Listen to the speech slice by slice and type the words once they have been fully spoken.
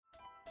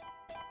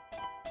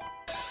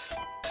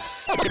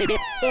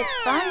It's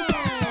fun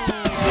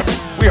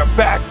time. We are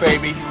back,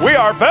 baby. We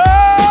are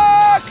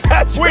back!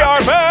 We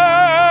are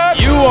back!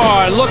 You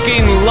are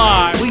looking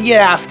live. We get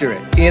after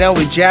it. You know,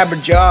 we jabber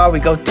jaw, we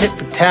go tit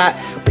for tat,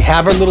 we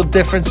have our little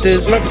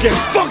differences. Let's get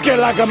funky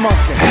like a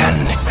monkey.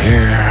 And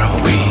here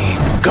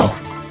we go.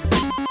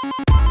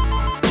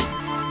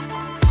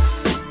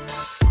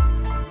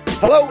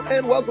 Hello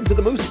and welcome to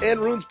the Moose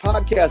and Runes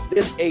podcast.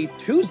 This a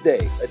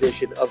Tuesday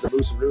edition of the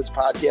Moose and Runes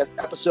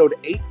podcast, episode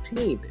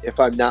 18, if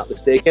I'm not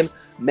mistaken.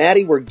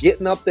 Maddie, we're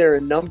getting up there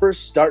in numbers,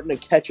 starting to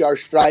catch our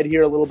stride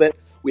here a little bit.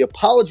 We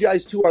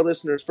apologize to our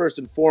listeners first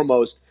and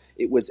foremost.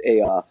 It was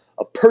a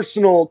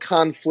personal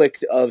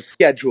conflict of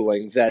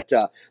scheduling that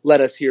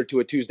led us here to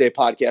a Tuesday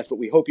podcast, but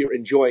we hope you're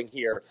enjoying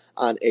here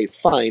on a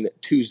fine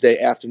Tuesday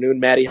afternoon.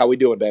 Maddie, how we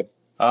doing, babe?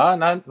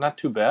 Not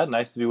too bad.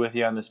 Nice to be with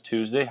you on this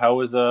Tuesday. How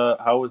was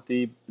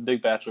the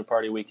big bachelor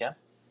party weekend?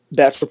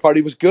 Bachelor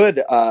party was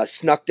good.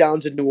 Snuck down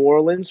to New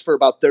Orleans for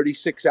about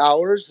 36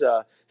 hours.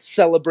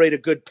 Celebrate a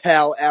good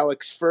pal,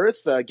 Alex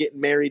Firth,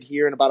 getting married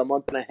here in about a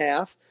month and a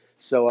half.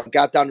 So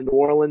got down to New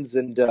Orleans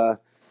and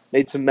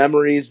made some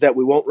memories that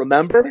we won't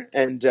remember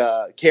and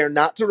care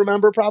not to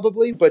remember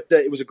probably. But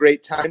it was a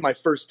great time. My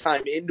first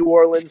time in New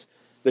Orleans.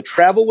 The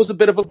travel was a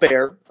bit of a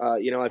bear.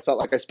 I felt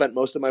like I spent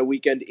most of my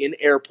weekend in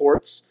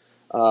airports.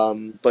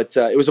 But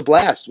it was a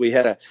blast. We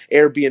had an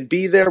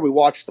Airbnb there. We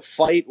watched the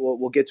fight.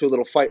 We'll get to a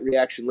little fight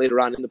reaction later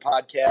on in the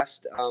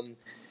podcast.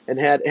 And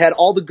had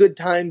all the good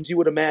times you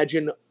would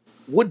imagine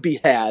would be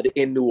had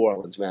in New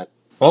Orleans, Matt.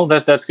 Well,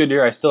 that's good to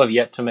hear. I still have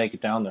yet to make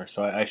it down there,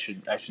 so I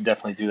should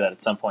definitely do that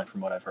at some point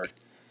from what I've heard.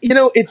 You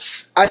know,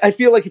 I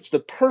feel like it's the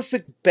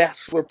perfect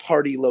bachelor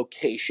party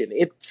location.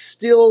 It's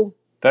still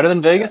better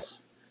than Vegas?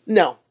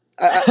 No.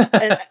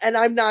 And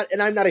I'm not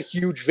a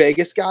huge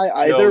Vegas guy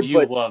either. No, you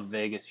but love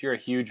Vegas. You're a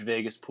huge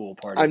Vegas pool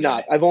party I'm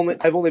guy. not.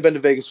 I've only been to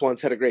Vegas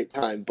once, had a great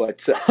time.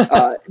 But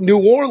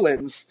New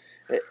Orleans,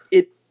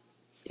 it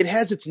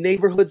has its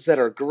neighborhoods that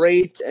are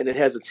great, and it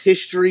has its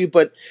history,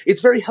 but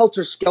it's very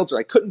helter-skelter.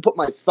 I couldn't put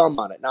my thumb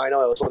on it. Now, I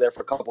know I was only there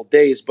for a couple of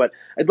days, but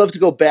I'd love to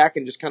go back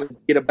and just kind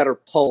of get a better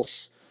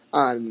pulse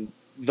on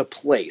the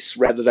place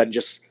rather than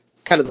just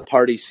kind of the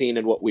party scene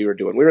and what we were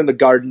doing. We were in the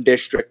Garden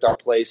District, our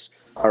place,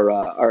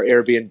 our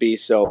Airbnb,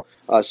 so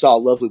saw a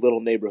lovely little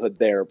neighborhood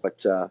there,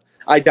 but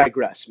I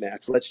digress,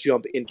 Matt. Let's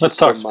jump into Let's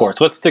talk sports.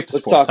 Let's stick to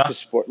sports. Let's talk to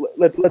sport.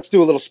 Let's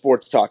do a little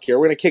sports talk here.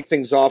 We're going to kick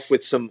things off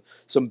with some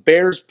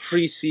Bears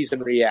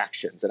preseason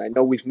reactions, and I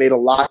know we've made a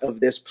lot of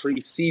this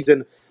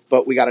preseason,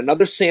 but we got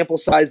another sample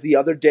size the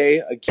other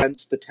day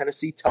against the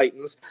Tennessee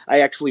Titans. I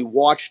actually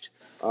watched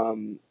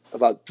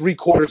about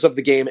 3/4 of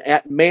the game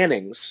at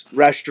Manning's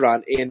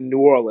restaurant in New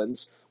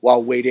Orleans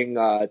while waiting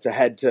to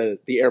head to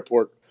the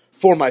airport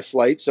for my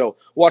flight. So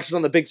watched it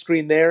on the big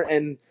screen there,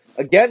 and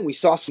again, we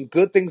saw some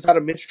good things out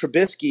of Mitch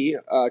Trubisky,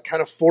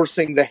 kind of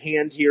forcing the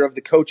hand here of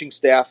the coaching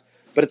staff.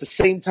 But at the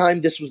same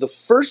time, this was the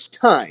first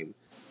time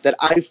that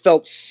I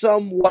felt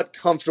somewhat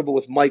comfortable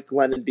with Mike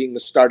Glennon being the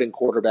starting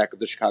quarterback of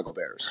the Chicago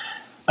Bears.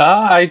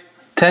 I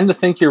tend to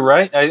think you're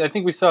right. I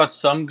think we saw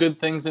some good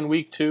things in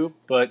week 2,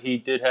 but he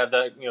did have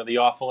that, the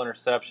awful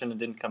interception and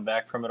didn't come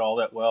back from it all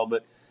that well.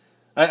 But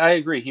I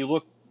agree. He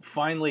looked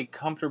finally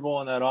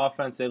comfortable in that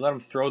offense. They let him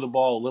throw the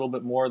ball a little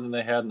bit more than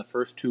they had in the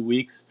first 2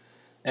 weeks.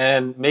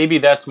 And maybe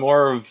that's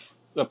more of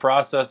a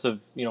process of,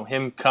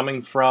 him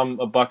coming from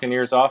a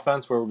Buccaneers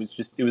offense where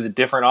it was a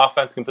different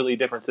offense, completely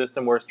different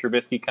system, whereas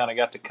Trubisky kind of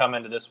got to come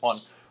into this one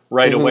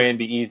right away and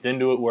be eased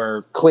into it,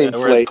 whereas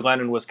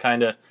Glennon was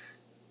kind of,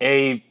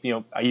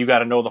 you got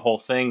to know the whole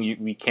thing.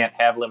 We can't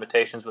have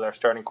limitations with our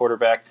starting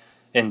quarterback,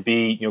 and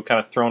B, kind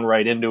of thrown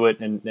right into it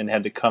and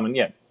had to come in.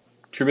 Yeah,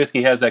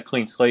 Trubisky has that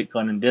clean slate.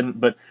 Glennon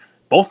didn't, but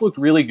both looked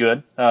really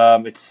good.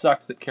 It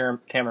sucks that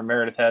Cameron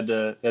Meredith had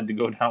to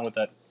go down with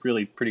that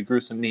really pretty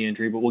gruesome knee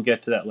injury, but we'll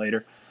get to that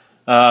later.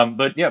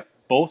 But yeah,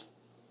 both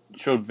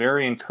showed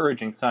very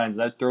encouraging signs.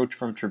 That throw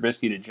from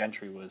Trubisky to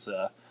Gentry was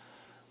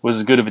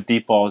as good of a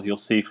deep ball as you'll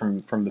see from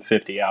the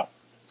 50 out.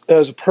 It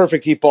was a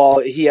perfect deep ball.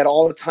 He had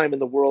all the time in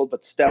the world,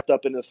 but stepped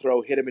up in the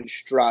throw, hit him in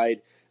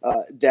stride.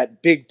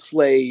 That big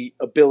play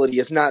ability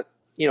is not,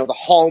 the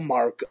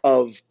hallmark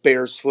of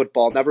Bears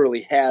football. Never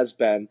really has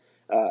been.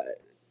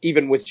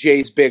 Even with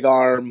Jay's big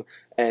arm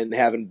and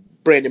having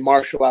Brandon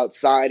Marshall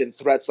outside and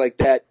threats like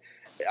that,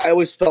 I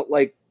always felt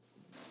like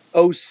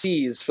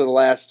OCs for the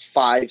last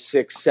 5,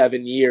 6,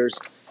 7 years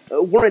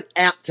weren't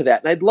apt to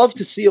that. And I'd love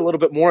to see a little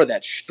bit more of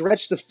that.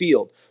 Stretch the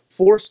field.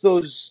 Force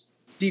those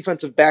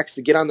defensive backs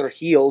to get on their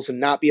heels and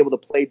not be able to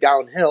play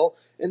downhill.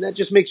 And that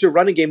just makes your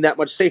running game that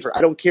much safer.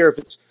 I don't care if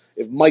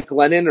Mike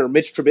Glennon or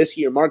Mitch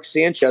Trubisky or Mark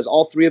Sanchez,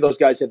 all three of those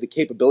guys have the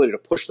capability to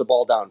push the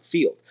ball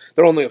downfield.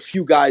 There are only a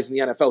few guys in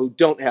the NFL who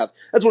don't have.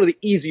 That's one of the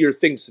easier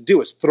things to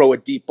do is throw a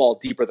deep ball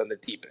deeper than the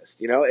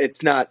deepest.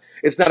 It's not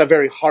a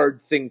very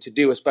hard thing to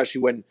do,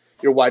 especially when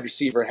your wide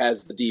receiver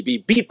has the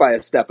DB beat by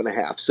a step and a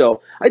half.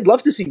 So I'd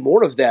love to see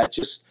more of that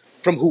just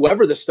from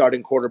whoever the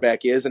starting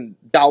quarterback is, and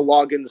Dow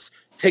Loggins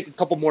take a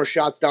couple more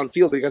shots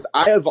downfield, because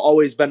I have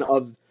always been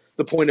of the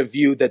the point of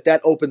view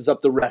that opens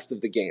up the rest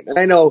of the game. And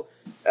I know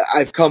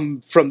I've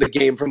come from the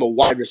game from a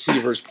wide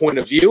receiver's point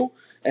of view,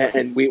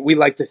 and we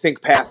like to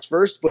think pass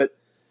first, but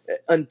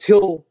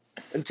until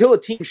a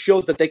team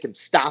shows that they can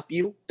stop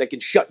you, they can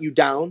shut you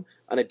down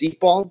on a deep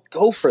ball,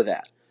 go for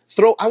that.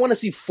 I want to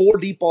see 4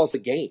 deep balls a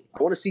game.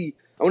 I want to see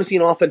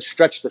an offense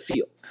stretch the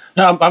field.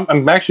 No,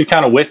 I'm actually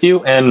kind of with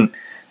you. And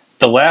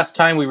the last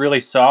time we really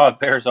saw a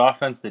Bears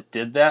offense that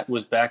did that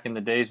was back in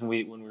the days when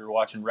we were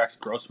watching Rex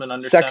Grossman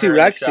under Sexy center.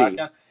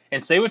 Rexy.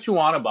 And say what you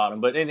want about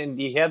him, but and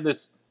he had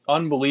this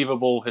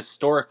unbelievable,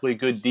 historically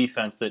good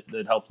defense that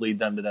helped lead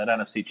them to that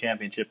NFC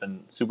Championship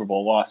and Super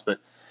Bowl loss. But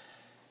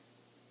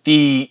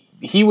he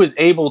was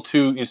able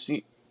to, you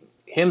see,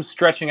 him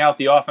stretching out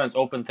the offense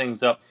opened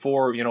things up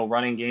for,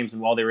 running games,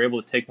 and while they were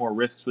able to take more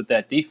risks with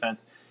that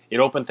defense, it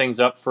opened things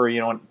up for,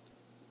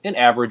 an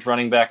average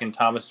running back in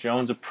Thomas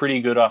Jones, a pretty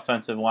good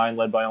offensive line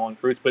led by Olin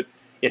Kreutz, but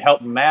it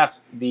helped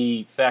mask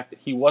the fact that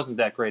he wasn't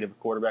that great of a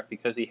quarterback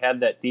because he had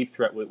that deep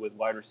threat with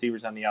wide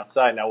receivers on the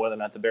outside. Now, whether or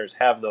not the Bears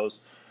have those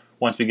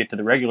once we get to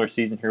the regular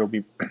season here will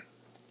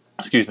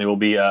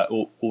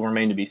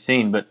remain to be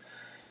seen. But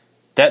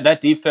that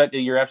deep threat,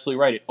 you're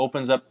absolutely right. It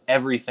opens up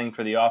everything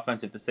for the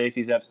offense. If the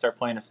safeties have to start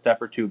playing a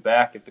step or two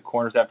back, if the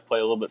corners have to play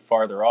a little bit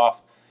farther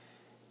off,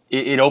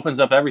 it opens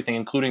up everything,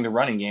 including the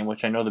running game,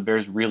 which I know the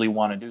Bears really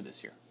want to do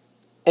this year.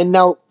 And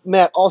now,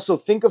 Matt, also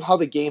think of how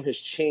the game has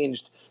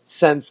changed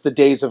since the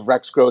days of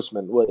Rex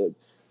Grossman,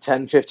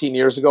 10, 15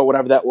 years ago,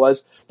 whatever that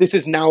was. This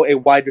is now a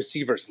wide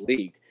receivers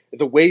league.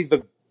 The way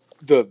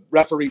the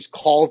referees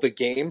call the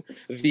game,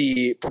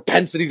 the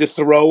propensity to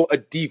throw a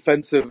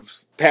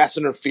defensive pass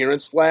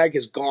interference flag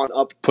has gone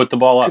up. Put the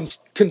ball up.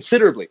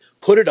 Considerably.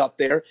 Put it up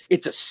there.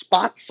 It's a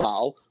spot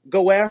foul.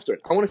 Go after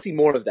it. I want to see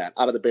more of that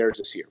out of the Bears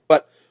this year.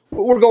 But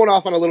we're going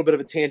off on a little bit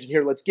of a tangent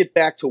here. Let's get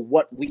back to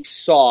what we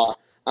saw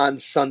on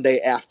Sunday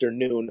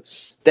afternoon.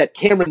 That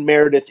Cameron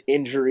Meredith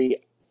injury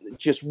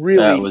just really...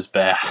 That was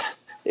bad.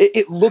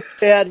 It looked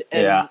bad,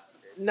 and yeah.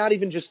 Not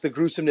even just the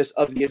gruesomeness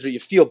of the injury. You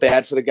feel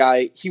bad for the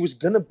guy. He was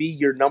going to be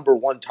your number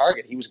one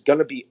target. He was going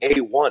to be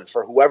A1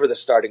 for whoever the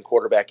starting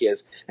quarterback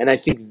is. And I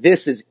think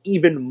this is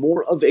even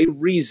more of a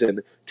reason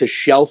to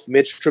shelf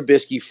Mitch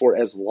Trubisky for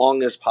as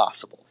long as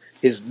possible.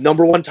 His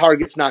number one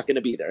target's not going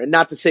to be there. And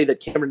not to say that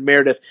Cameron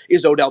Meredith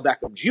is Odell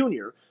Beckham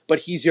Jr., but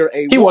he's your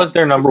A1. He was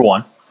their number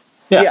one.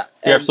 Yeah,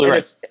 you're absolutely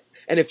right.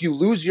 And if you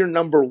lose your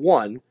number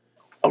one,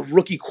 a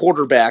rookie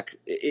quarterback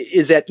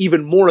is at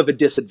even more of a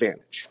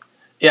disadvantage.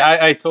 Yeah,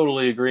 I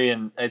totally agree,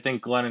 and I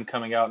think Glennon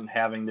coming out and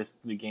having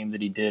the game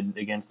that he did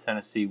against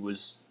Tennessee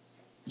was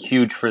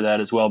huge for that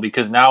as well,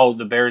 because now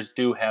the Bears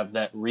do have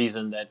that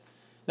reason, that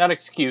not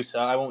excuse,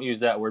 I won't use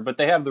that word, but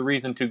they have the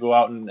reason to go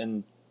out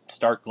and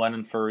start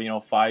Glennon for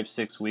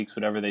 5-6 weeks,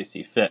 whatever they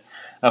see fit.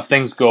 Now, if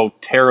things go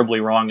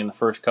terribly wrong in the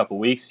first couple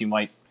weeks, you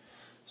might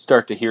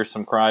start to hear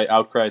some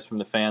outcries from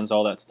the fans,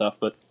 all that stuff,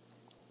 but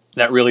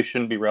that really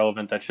shouldn't be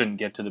relevant. That shouldn't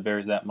get to the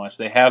Bears that much.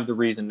 They have the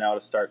reason now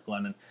to start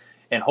Glennon.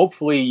 And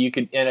hopefully you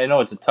could, and I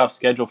know it's a tough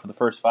schedule for the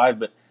first 5,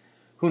 but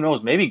who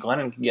knows, maybe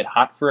Glennon can get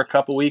hot for a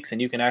couple weeks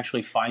and you can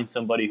actually find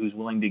somebody who's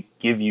willing to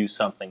give you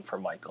something for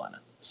Mike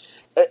Glennon.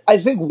 I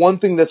think one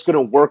thing that's going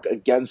to work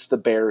against the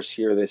Bears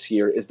here this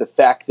year is the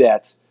fact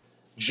that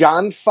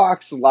John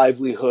Fox's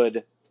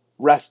livelihood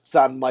rests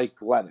on Mike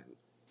Glennon.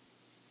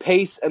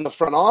 Pace and the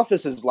front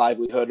office's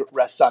livelihood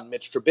rests on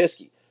Mitch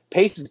Trubisky.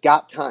 Pace has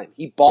got time.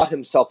 He bought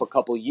himself a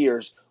couple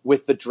years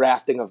with the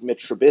drafting of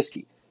Mitch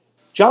Trubisky.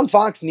 John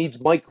Fox needs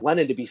Mike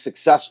Glennon to be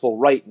successful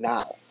right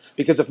now.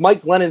 Because if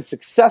Mike Glennon's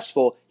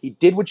successful, he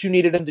did what you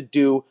needed him to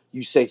do,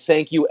 you say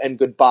thank you and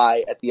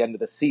goodbye at the end of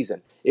the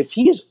season. If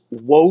he is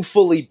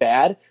woefully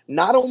bad,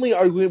 not only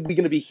are we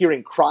going to be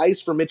hearing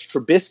cries for Mitch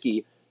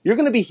Trubisky, you're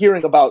going to be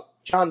hearing about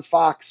John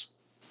Fox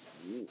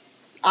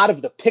out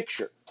of the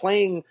picture,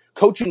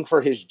 coaching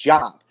for his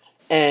job.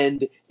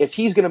 And if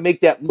he's going to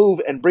make that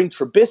move and bring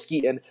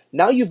Trubisky in,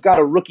 now you've got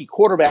a rookie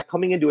quarterback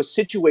coming into a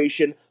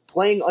situation,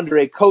 playing under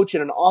a coach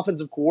and an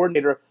offensive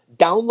coordinator,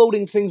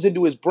 downloading things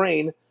into his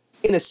brain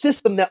in a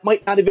system that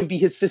might not even be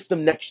his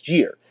system next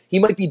year. He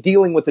might be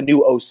dealing with a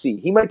new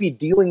OC. He might be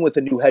dealing with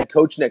a new head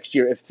coach next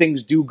year if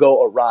things do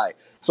go awry.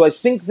 So I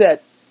think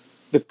that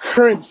the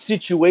current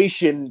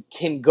situation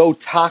can go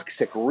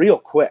toxic real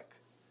quick.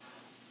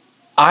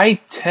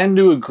 I tend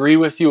to agree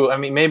with you. I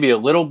mean, maybe a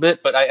little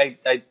bit, but I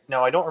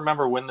don't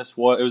remember when this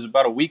was. It was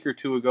about a week or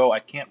two ago. I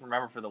can't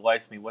remember for the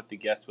life of me what the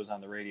guest was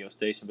on the radio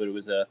station, but I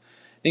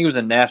think it was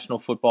a national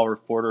football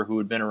reporter who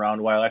had been around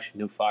a while. I actually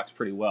knew Fox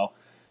pretty well.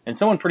 And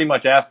someone pretty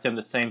much asked him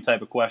the same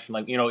type of question,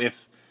 like,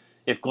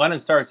 if Glennon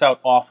starts out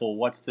awful,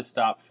 what's to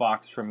stop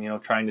Fox from,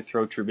 trying to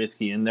throw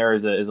Trubisky in there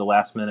as a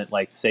last minute,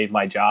 like, save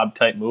my job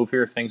type move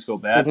here if things go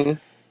bad? Mm-hmm.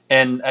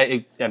 And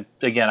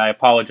I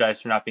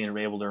apologize for not being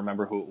able to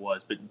remember who it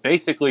was, but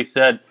basically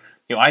said,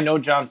 I know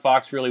John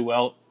Fox really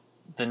well.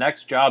 The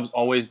next job's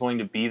always going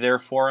to be there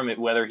for him,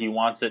 whether he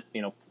wants it,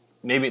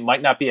 maybe it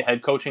might not be a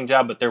head coaching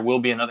job, but there will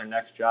be another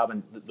next job.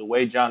 And the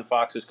way John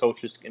Fox has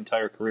coached his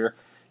entire career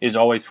is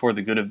always for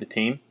the good of the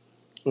team.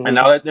 And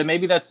now that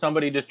maybe that's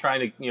somebody just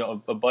trying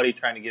to, a buddy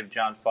trying to give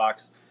John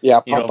Fox,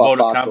 pump a up vote of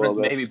Fox a confidence,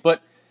 little bit. maybe.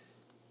 But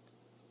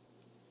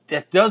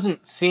that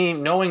doesn't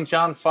seem, knowing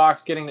John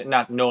Fox,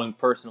 not knowing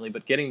personally,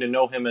 but getting to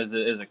know him as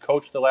a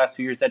coach the last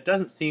few years, that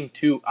doesn't seem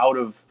too out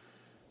of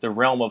the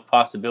realm of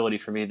possibility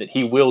for me that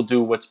he will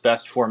do what's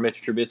best for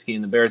Mitch Trubisky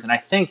and the Bears. And I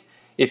think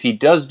if he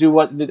does do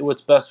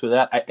what's best with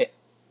that,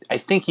 I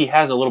think he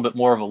has a little bit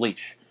more of a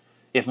leash.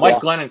 If Mike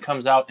Glennon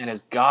comes out and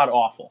is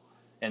god-awful,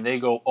 and they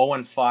go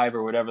 0-5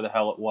 or whatever the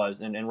hell it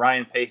was, and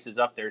Ryan Pace is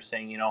up there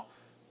saying,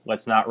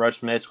 let's not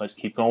rush Mitch, let's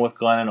keep going with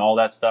Glennon, all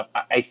that stuff,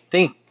 I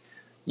think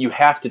you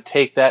have to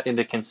take that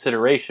into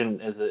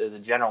consideration as a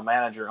general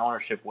manager,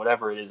 ownership,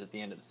 whatever it is at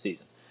the end of the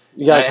season.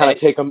 You got to kind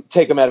of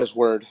take him at his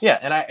word. Yeah,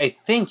 and I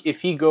think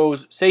if he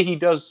goes, say he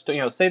does,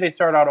 say they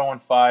start out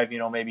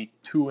 0-5, maybe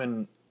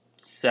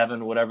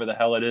 2-7, whatever the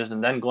hell it is,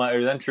 and then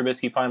then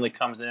Trubisky finally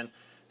comes in,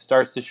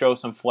 starts to show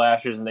some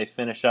flashes, and they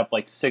finish up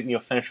like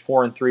finish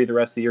 4-3 the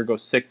rest of the year, go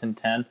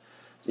 6-10,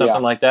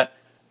 something like that.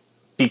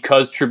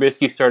 Because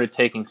Trubisky started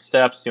taking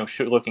steps,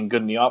 looking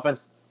good in the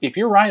offense. If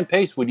you're Ryan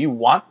Pace, would you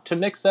want to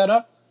mix that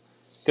up?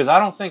 Because I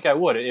don't think I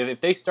would. If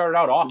they started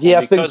out awful,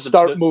 if things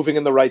start moving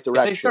in the right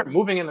direction. If they start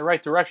moving in the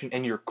right direction,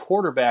 and your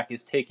quarterback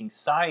is taking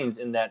signs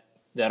in that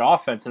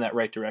offense in that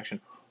right direction,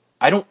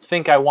 I don't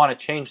think I want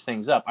to change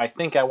things up. I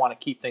think I want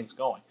to keep things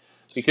going.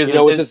 Because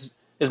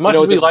as much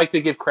as we like to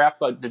give crap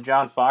to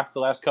John Fox the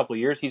last couple of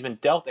years, he's been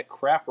dealt a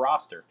crap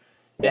roster.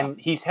 And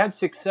he's had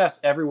success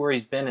everywhere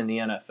he's been in the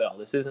NFL.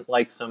 This isn't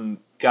like some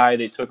guy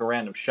they took a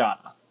random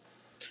shot on.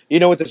 You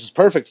know what this is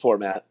perfect for,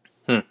 Matt?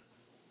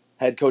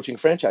 Head coaching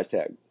franchise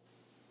tag.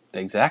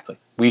 Exactly.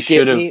 We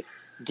should have...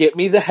 Get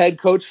me the head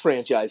coach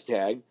franchise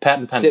tag.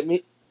 Patent pending.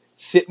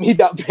 Sit me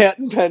down,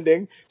 patent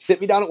pending.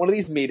 Sit me down at one of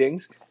these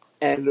meetings,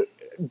 and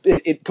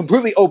it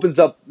completely opens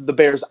up the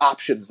Bears'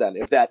 options then,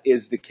 if that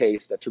is the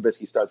case, that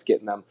Trubisky starts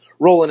getting them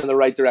rolling in the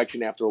right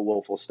direction after a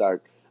woeful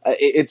start.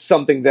 It's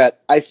something that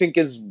I think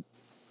is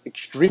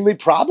extremely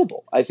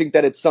probable. I think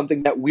that it's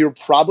something that we're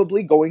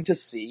probably going to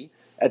see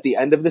at the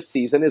end of the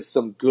season is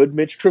some good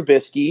Mitch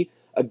Trubisky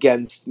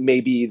against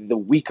maybe the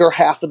weaker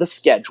half of the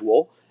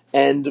schedule,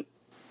 and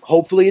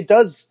hopefully it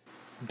does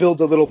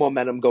build a little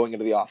momentum going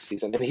into the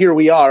offseason. And here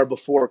we are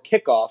before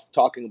kickoff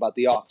talking about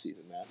the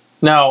offseason, Matt.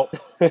 Now,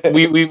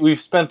 we've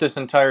spent this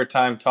entire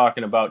time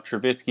talking about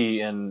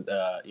Trubisky and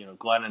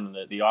Glennon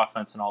and the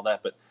offense and all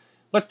that, but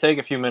let's take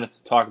a few minutes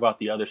to talk about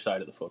the other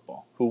side of the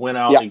football, who went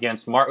out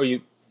against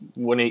arguably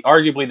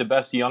the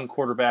best young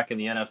quarterback in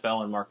the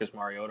NFL, and Marcus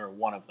Mariota,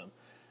 one of them.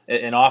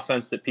 An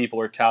offense that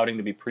people are touting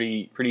to be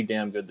pretty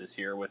damn good this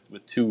year with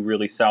two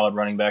really solid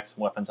running backs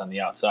and weapons on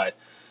the outside.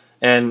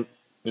 And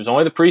it was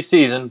only the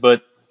preseason,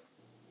 but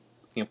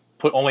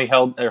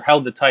held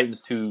the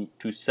Titans to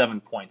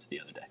 7 points the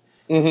other day.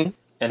 Mm-hmm.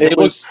 And they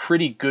looked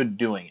pretty good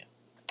doing it.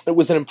 It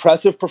was an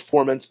impressive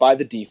performance by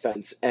the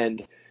defense,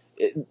 and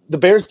the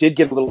Bears did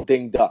get a little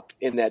dinged up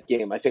in that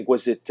game. I think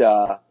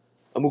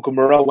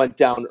Amukamura went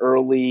down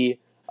early,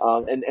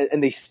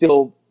 and they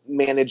still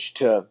managed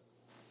to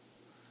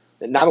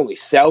not only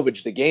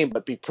salvage the game,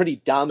 but be pretty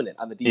dominant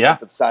on the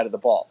defensive side of the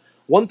ball.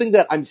 One thing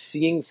that I'm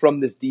seeing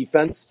from this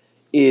defense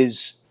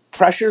is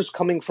pressures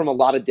coming from a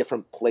lot of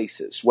different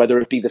places, whether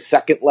it be the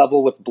second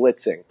level with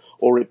blitzing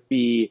or it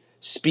be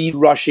speed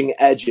rushing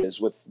edges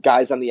with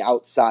guys on the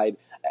outside.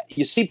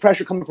 You see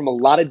pressure coming from a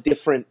lot of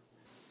different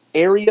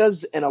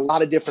areas and a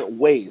lot of different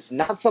ways.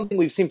 Not something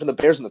we've seen from the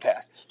Bears in the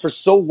past. For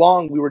so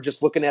long, we were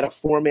just looking at a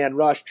four-man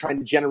rush trying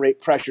to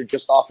generate pressure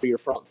just off of your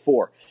front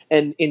four.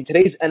 And in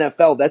today's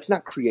NFL, that's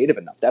not creative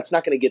enough. That's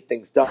not going to get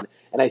things done.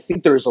 And I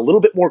think there's a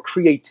little bit more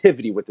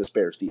creativity with this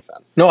Bears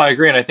defense. No, I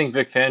agree. And I think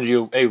Vic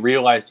Fangio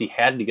realized he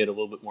had to get a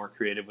little bit more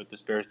creative with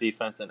this Bears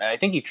defense. And I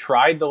think he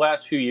tried the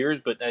last few years,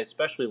 but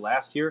especially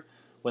last year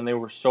when they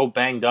were so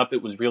banged up,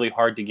 it was really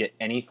hard to get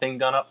anything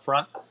done up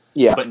front.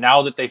 Yeah. But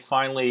now that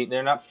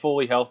they're not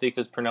fully healthy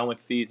because Pernell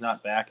McPhee's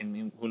not back,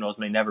 and who knows,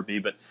 may never be.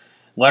 But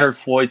Leonard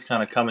Floyd's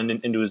kind of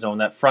coming into his own.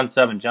 That front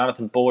seven,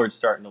 Jonathan Bullard's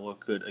starting to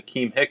look good.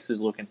 Akeem Hicks is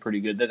looking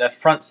pretty good. That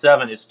front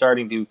seven is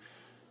starting to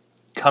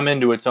come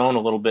into its own a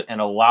little bit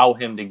and allow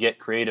him to get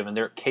creative, and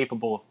they're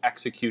capable of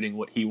executing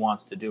what he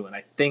wants to do. And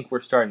I think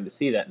we're starting to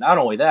see that. Not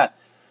only that,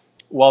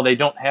 while they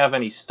don't have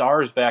any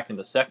stars back in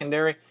the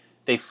secondary,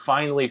 they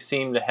finally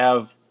seem to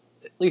have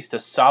at least a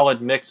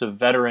solid mix of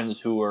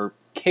veterans who are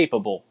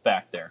capable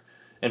back there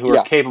and who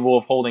are capable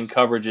of holding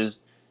coverages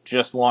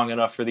just long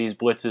enough for these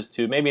blitzes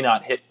to maybe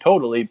not hit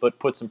totally, but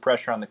put some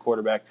pressure on the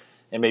quarterback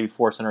and maybe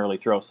force an early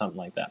throw, something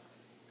like that.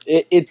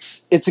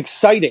 It's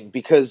exciting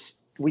because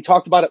we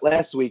talked about it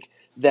last week.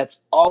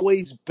 That's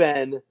always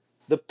been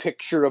the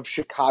picture of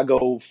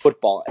Chicago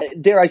football.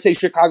 Dare I say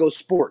Chicago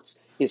sports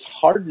is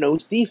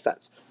hard-nosed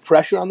defense,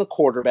 pressure on the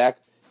quarterback,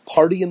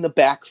 party in the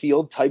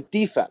backfield type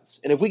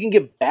defense. And if we can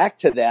get back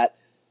to that,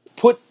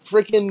 put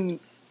freaking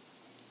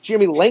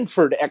Jeremy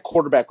Langford at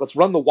quarterback. Let's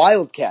run the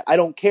Wildcat. I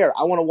don't care.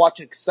 I want to watch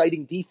an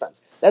exciting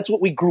defense. That's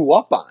what we grew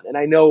up on. And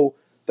I know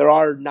there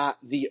are not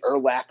the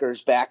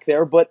Urlachers back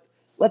there, but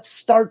let's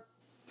start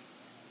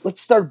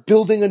let's start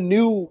building a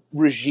new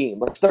regime.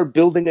 Let's start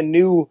building a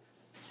new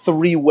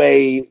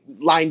three-way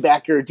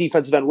linebacker,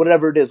 defensive end,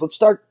 whatever it is. Let's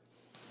start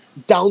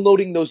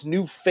downloading those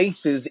new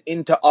faces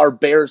into our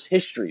Bears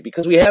history,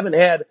 because we haven't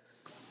had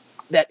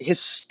that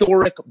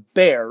historic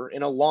Bear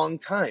in a long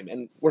time,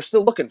 and we're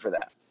still looking for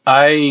that.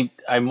 I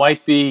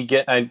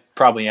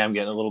probably am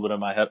getting a little bit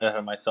ahead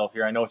of myself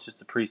here. I know it's just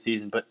the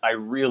preseason, but I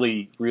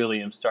really,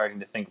 really am starting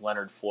to think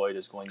Leonard Floyd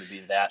is going to be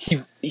that.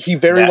 He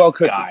very well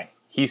could guy.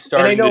 Be. He's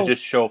starting to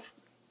just show.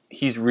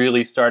 He's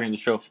really starting to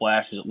show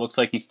flashes. It looks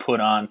like he's put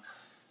on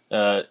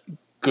a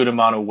good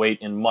amount of weight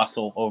and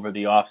muscle over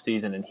the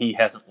offseason, and he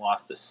hasn't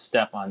lost a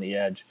step on the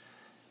edge.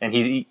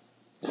 And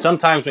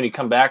sometimes when you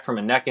come back from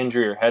a neck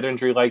injury or head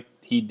injury like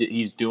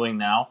he's doing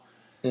now,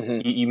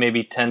 you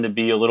maybe tend to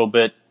be a little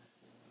bit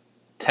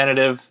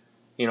tentative,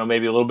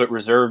 maybe a little bit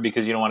reserved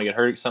because you don't want to get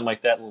hurt, something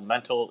like that, a little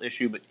mental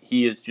issue, but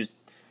he is just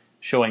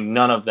showing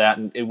none of that.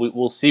 And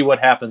we'll see what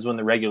happens when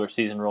the regular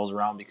season rolls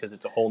around, because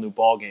it's a whole new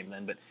ball game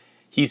then. But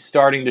he's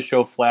starting to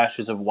show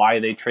flashes of why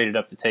they traded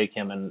up to take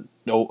him and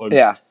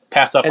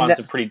pass up on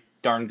some pretty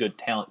darn good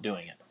talent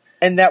doing it.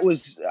 And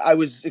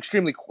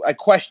I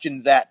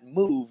questioned that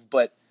move,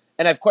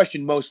 and I've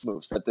questioned most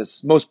moves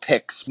most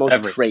picks,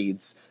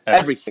 trades,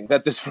 everything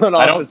that this front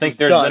office has done. I don't think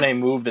there's been a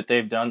move that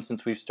they've done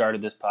since we've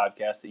started this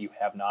podcast that you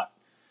have not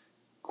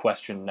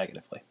questioned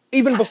negatively.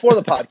 Even before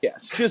the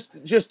podcast,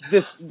 just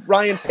this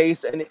Ryan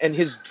Pace and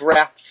his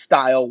draft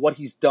style, what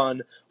he's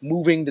done,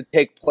 moving to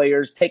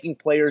taking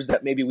players that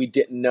maybe we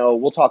didn't know.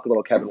 We'll talk a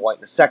little Kevin White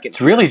in a second.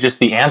 It's really just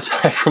the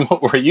anti from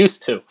what we're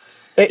used to.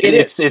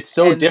 It's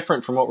so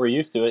different from what we're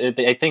used to.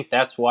 I think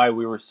that's why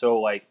we were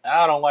so like,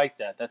 I don't like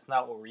that. That's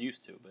not what we're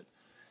used to.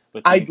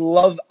 But I'd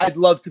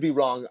love to be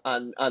wrong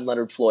on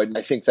Leonard Floyd, and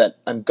I think that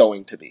I'm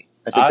going to be.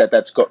 I think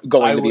that's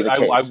going to be the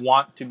case. I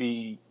want to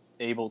be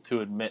able to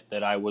admit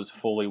that I was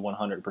fully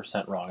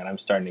 100% wrong, and I'm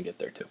starting to get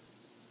there too.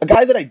 A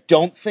guy that I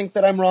don't think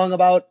that I'm wrong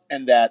about,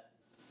 and that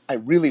I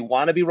really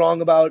want to be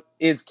wrong about,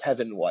 is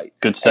Kevin White.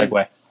 Good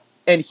segue.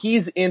 And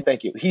he's in.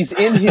 Thank you. He's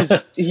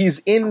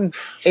in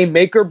a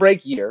make or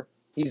break year.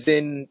 He's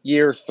in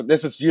this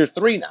is year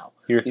 3 now.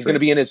 He's going to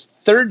be in his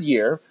 3rd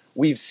year.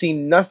 We've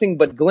seen nothing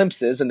but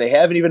glimpses, and they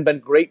haven't even been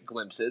great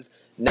glimpses.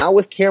 Now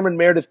with Cameron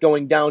Meredith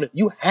going down,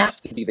 you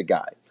have to be the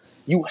guy.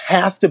 You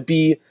have to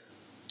be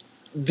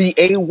the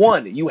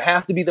A1. You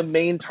have to be the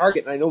main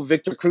target. And I know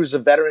Victor Cruz is a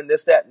veteran,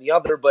 this, that, and the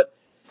other, but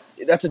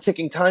that's a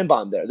ticking time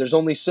bomb there. There's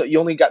you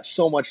only got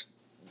so much.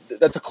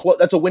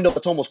 That's a window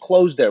that's almost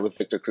closed there with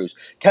Victor Cruz.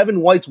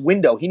 Kevin White's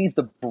window, he needs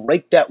to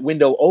break that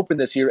window open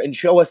this year and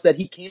show us that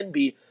he can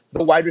be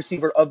the wide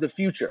receiver of the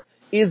future.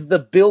 Is the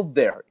build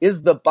there?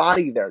 Is the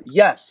body there?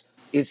 Yes.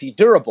 Is he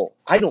durable?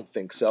 I don't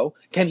think so.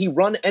 Can he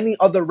run any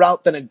other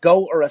route than a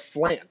go or a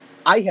slant?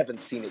 I haven't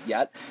seen it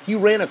yet. He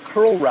ran a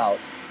curl route,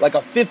 like a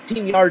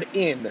 15-yard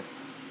in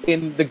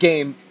the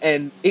game,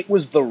 and it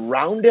was the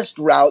roundest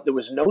route. There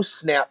was no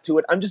snap to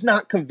it. I'm just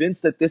not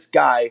convinced that this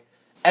guy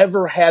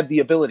ever had the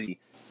ability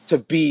to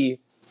be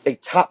a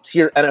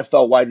top-tier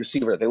NFL wide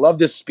receiver. They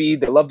loved his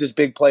speed. They loved his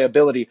big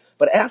playability.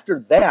 But after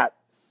that,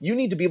 you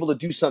need to be able to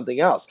do something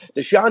else.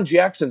 Deshaun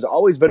Jackson's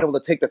always been able to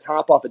take the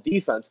top off of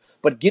defense,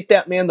 but get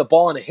that man the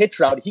ball in a hitch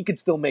route, he could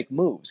still make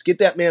moves. Get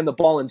that man the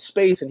ball in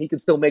space, and he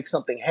could still make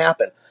something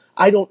happen.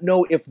 I don't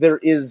know if there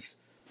is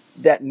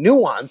that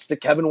nuance to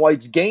Kevin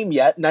White's game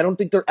yet, and I don't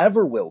think there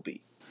ever will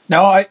be.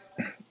 Now,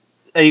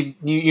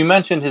 you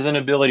mentioned his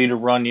inability to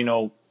run,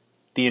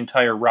 the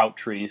entire route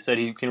tree. You said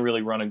he can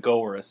really run a go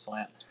or a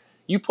slant.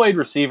 You played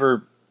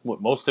receiver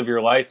most of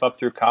your life up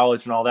through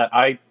college and all that.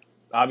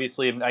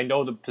 Obviously, I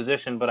know the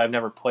position, but I've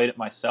never played it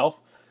myself.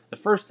 The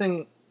first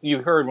thing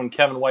you heard when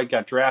Kevin White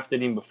got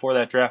drafted, even before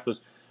that draft, was,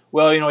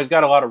 well, he's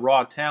got a lot of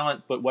raw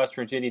talent, but West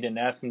Virginia didn't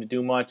ask him to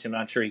do much. I'm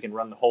not sure he can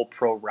run the whole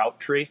pro route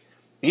tree.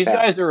 These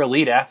guys are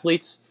elite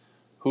athletes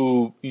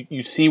who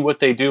you see what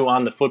they do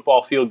on the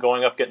football field,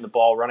 going up, getting the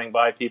ball, running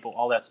by people,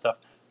 all that stuff.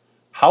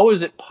 How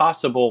is it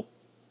possible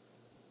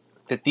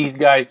that these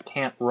guys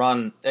can't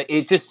run?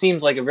 It just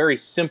seems like a very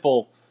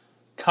simple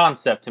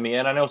concept to me,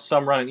 and I know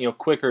some run it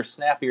quicker,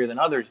 snappier than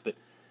others, but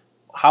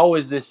how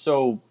is this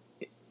so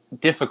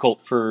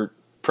difficult for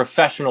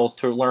professionals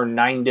to learn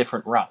 9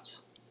 different routes?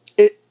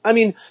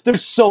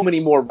 There's so many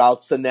more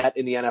routes than that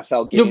in the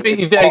NFL game.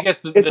 I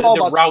guess it's all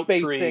about route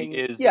spacing. Tree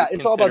is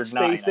it's all about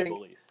 9,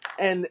 spacing.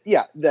 And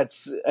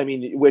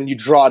when you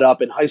draw it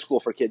up in high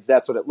school for kids,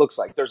 that's what it looks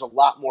like. There's a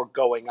lot more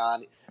going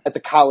on at the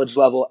college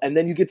level, and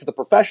then you get to the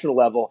professional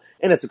level,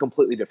 and it's a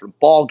completely different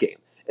ball game.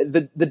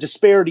 The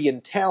disparity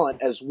in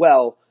talent as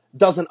well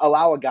doesn't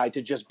allow a guy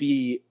to just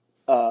be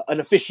an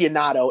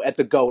aficionado at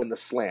the go and the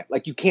slant.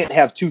 Like, you can't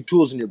have 2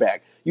 tools in your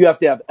bag. You have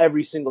to have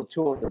every single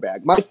tool in your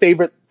bag. My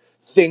favorite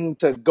thing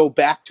to go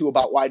back to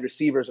about wide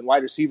receivers and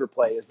wide receiver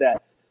play is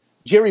that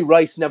Jerry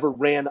Rice never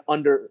ran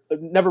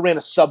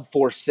a sub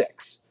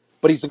 4.6,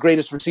 but he's the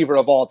greatest receiver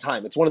of all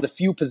time. It's one of the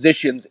few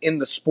positions in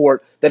the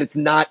sport that it's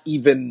not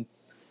even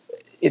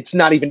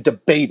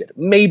debated.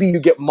 Maybe you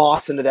get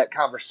Moss into that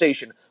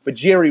conversation, but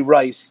Jerry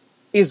Rice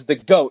is the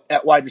GOAT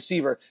at wide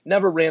receiver.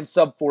 Never ran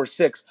sub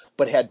 4.6,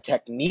 but had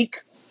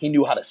technique. He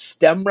knew how to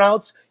stem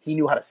routes. He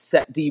knew how to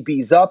set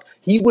DBs up.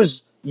 He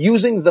was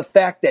using the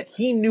fact that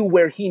he knew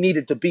where he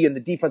needed to be and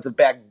the defensive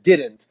back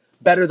didn't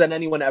better than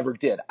anyone ever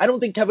did. I don't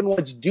think Kevin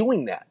White's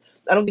doing that.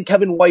 I don't think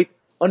Kevin White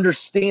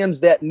understands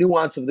that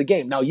nuance of the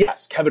game. Now,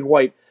 yes, Kevin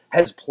White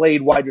has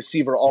played wide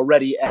receiver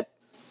already at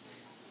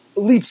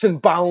leaps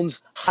and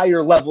bounds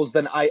higher levels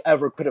than I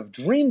ever could have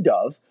dreamed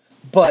of,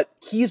 but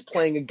he's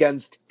playing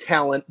against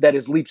talent that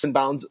is leaps and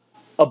bounds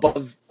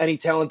above any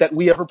talent that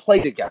we ever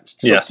played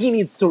against. So Yes. he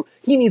needs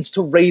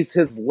to raise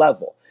his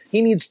level.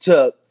 He needs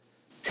to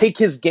take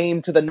his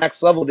game to the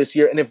next level this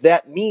year. And if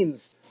that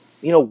means,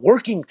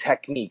 working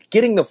technique,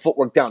 getting the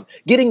footwork down,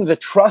 getting the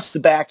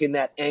trust back in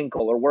that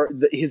ankle or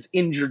his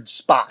injured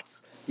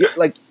spots,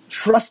 like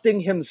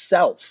trusting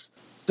himself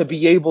to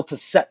be able to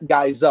set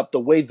guys up the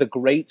way the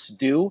greats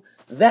do,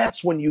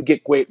 that's when you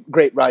get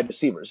great wide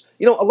receivers.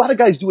 A lot of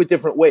guys do it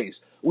different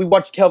ways. We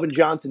watched Kelvin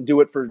Johnson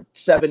do it for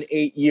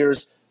 7-8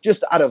 years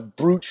just out of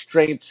brute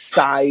strength,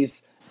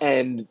 size,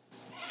 and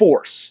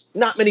force.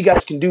 Not many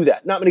guys can do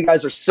that. Not many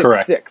guys are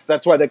 6'6".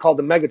 That's why they called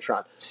him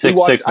Megatron.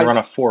 6'6" and run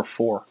a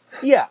 4.4.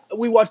 Yeah,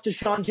 we watched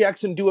Deshaun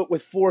Jackson do it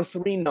with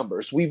 4.3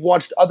 numbers. We've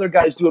watched other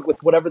guys do it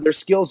with whatever their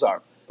skills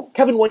are.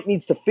 Kevin White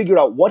needs to figure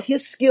out what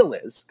his skill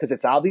is, because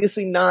it's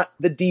obviously not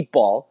the deep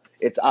ball.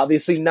 It's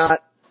obviously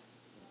not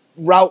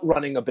route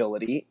running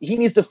ability. He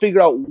needs to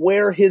figure out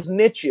where his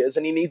niche is,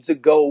 and he needs to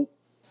go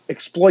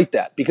exploit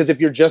that. Because if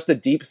you're just a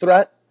deep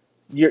threat,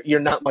 you're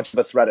not much of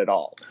a threat at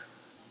all.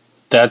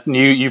 That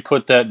you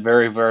put that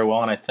very, very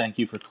well, and I thank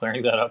you for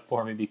clearing that up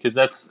for me, because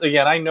that's,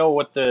 again, I know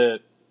what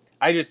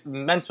I just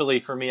mentally,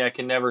 for me, I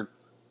can never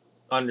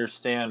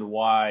understand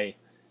why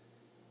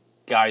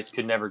guys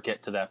could never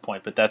get to that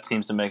point, but that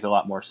seems to make a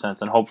lot more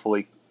sense. And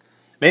hopefully,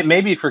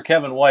 maybe for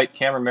Kevin White,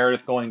 Cameron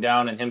Meredith going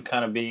down and him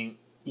kind of being,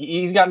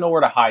 he's got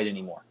nowhere to hide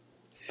anymore.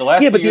 The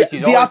last but few years,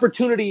 the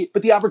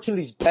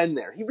opportunity's been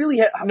there. He really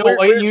had.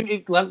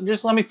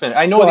 Just let me finish.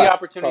 I know the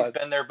opportunity's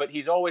been there, but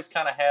he's always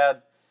kind of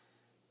had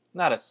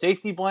not a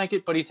safety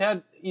blanket, but he's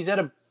had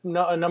a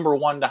number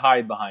one to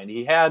hide behind.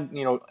 He had,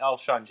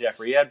 Alshon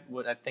Jeffrey. He had,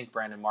 I think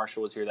Brandon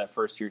Marshall was here that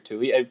first year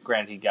too.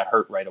 Granted, he got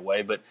hurt right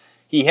away, but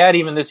he had,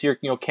 even this year,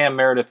 Cam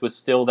Meredith was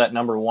still that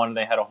number one.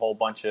 They had a whole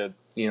bunch of,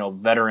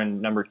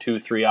 veteran number 2,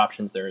 3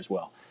 options there as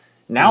well.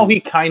 Now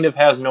he kind of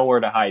has nowhere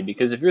to hide,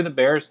 because if you're the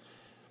Bears,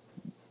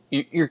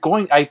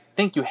 I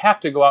think you have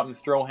to go out and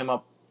throw him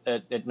up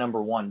at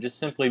number one, just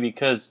simply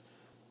because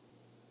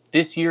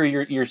this year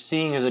you're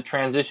seeing as a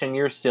transition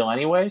year still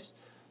anyways.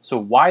 So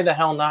why the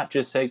hell not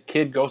just say,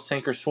 kid, go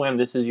sink or swim,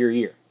 this is your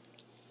year.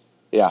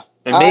 Yeah.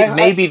 And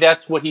maybe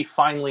that's what he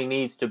finally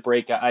needs to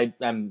break. I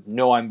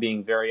know I'm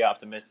being very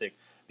optimistic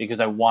because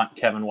I want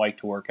Kevin White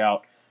to work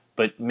out.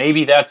 But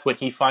maybe that's what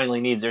he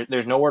finally needs.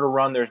 There's nowhere to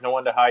run. There's no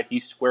one to hide.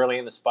 He's squarely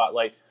in the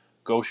spotlight.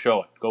 Go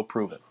show it. Go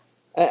prove it.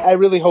 I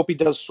really hope he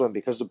does swim,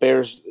 because the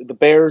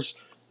Bears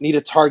need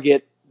a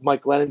target.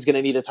 Mike Glennon's going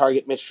to need a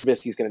target. Mitch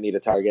Trubisky's going to need a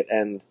target.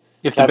 And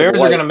if the Bears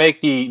are going to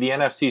make the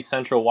NFC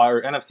Central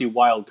or NFC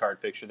wild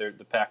card picture,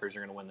 the Packers are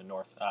going to win the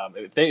North.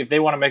 If they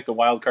want to make the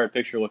wild card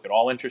picture look at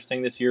all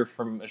interesting this year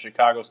from a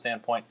Chicago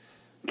standpoint,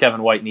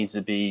 Kevin White needs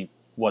to be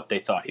what they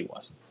thought he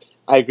was.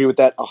 I agree with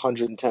that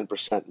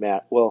 110%,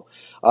 Matt. Well,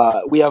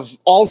 we have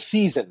all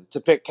season to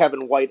pick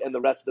Kevin White and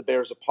the rest of the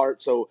Bears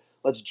apart, so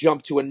let's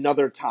jump to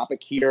another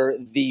topic here.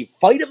 The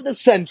fight of the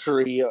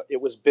century,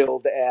 it was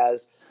billed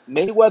as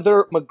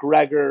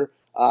Mayweather-McGregor.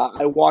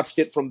 I watched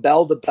it from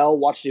bell to bell,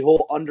 watched the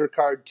whole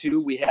undercard too.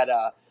 We had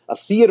a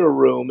theater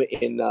room at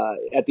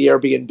the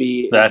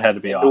Airbnb that had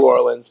to be in awesome. New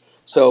Orleans.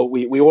 So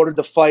we ordered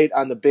the fight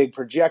on the big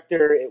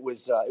projector. It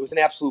was an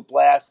absolute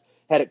blast.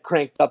 Had it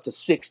cranked up to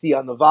 60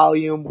 on the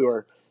volume.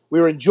 We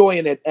were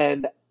enjoying it,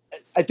 and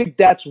I think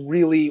that's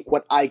really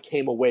what I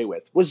came away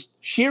with, was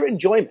sheer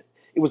enjoyment.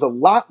 It was a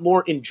lot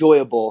more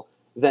enjoyable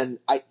than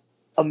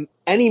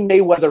any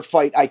Mayweather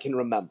fight I can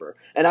remember.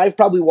 And I've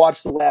probably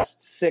watched the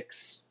last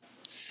 6,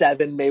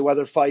 7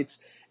 Mayweather fights,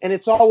 and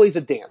it's always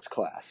a dance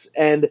class.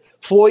 And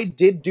Floyd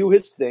did do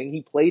his thing.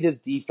 He played his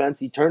defense.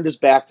 He turned his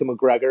back to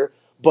McGregor,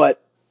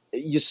 but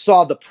you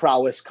saw the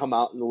prowess come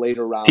out in the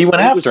later rounds. He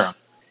went after him.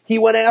 He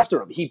went after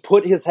him. He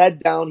put his head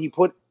down. He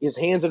put his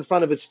hands in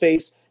front of his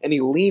face, and he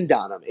leaned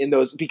on him in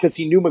those, because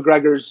he knew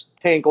McGregor's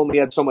tank only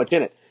had so much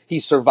in it. He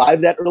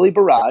survived that early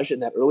barrage,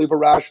 and that early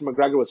barrage from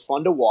McGregor was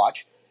fun to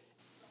watch.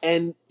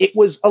 And it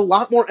was a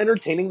lot more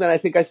entertaining than I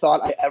think I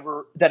thought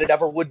that it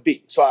ever would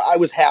be. So I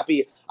was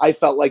happy. I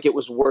felt like it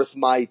was worth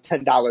my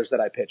 $10 that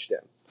I pitched in.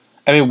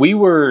 I mean, we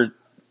were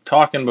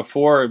talking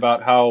before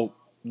about how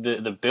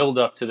the build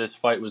up to this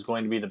fight was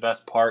going to be the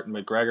best part, and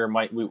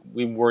McGregor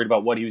we worried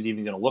about what he was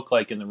even going to look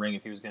like in the ring,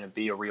 if he was going to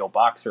be a real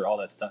boxer, all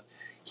that stuff.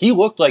 He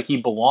looked like he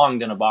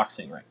belonged in a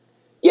boxing ring.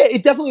 Yeah,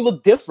 it definitely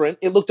looked different.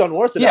 It looked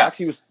unorthodox.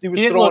 Yes. He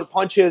was throwing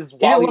punches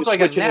while he was like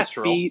switching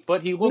natural, his feet.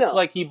 But he looked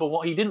like he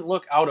belonged. He didn't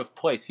look out of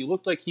place. He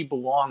looked like he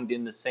belonged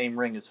in the same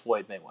ring as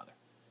Floyd Mayweather.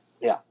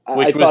 Yeah,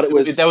 I thought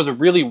that was a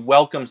really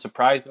welcome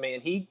surprise to me,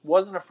 and he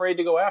wasn't afraid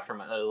to go after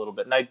him a little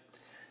bit. And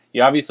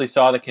You obviously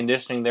saw the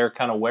conditioning there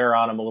kind of wear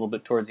on him a little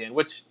bit towards the end,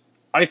 which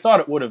I thought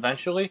it would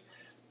eventually,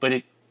 but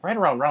right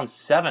around round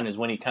 7 is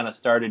when he kind of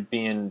started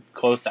being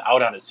close to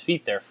out on his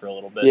feet there for a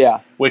little bit.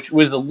 Yeah. Which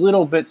was a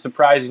little bit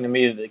surprising to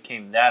me that it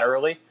came that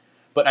early.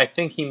 But I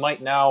think he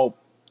might now.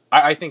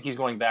 I think he's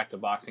going back to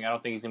boxing. I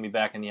don't think he's going to be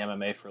back in the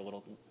MMA for a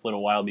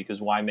little while, because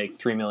why make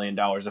 $3 million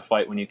a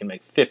fight when you can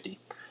make 50?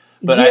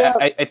 But Yeah.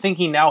 I think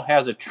he now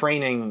has a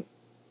training,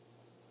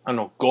 I don't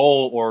know,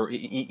 goal, or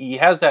he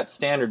has that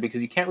standard,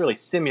 because you can't really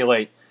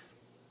simulate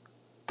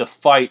the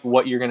fight,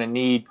 what you're going to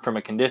need from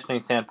a conditioning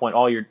standpoint,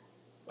 all your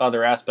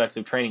other aspects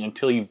of training,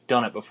 until you've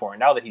done it before.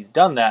 And now that he's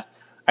done that,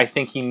 I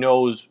think he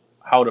knows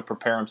how to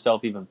prepare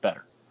himself even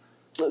better.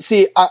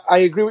 See, I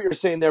agree what you're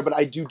saying there, but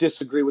I do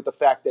disagree with the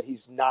fact that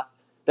he's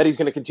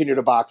going to continue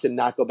to box and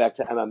not go back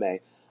to MMA.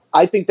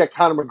 I think that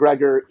Conor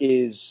McGregor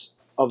is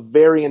a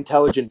very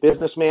intelligent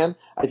businessman.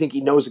 I think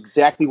he knows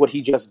exactly what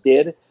he just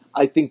did.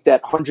 I think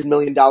that $100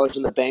 million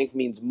in the bank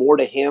means more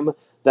to him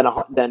than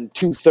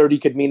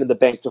 $230 could mean in the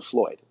bank to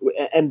Floyd.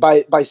 And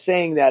by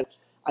saying that,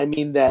 I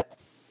mean that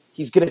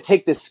he's going to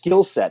take this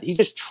skill set. He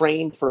just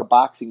trained for a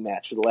boxing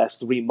match for the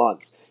last 3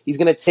 months. He's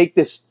going to take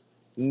this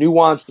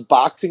nuanced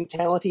boxing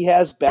talent he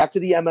has back to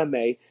the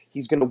MMA.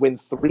 He's going to win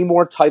 3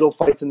 more title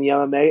fights in the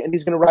MMA, and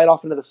he's going to ride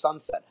off into the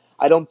sunset.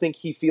 I don't think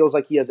he feels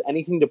like he has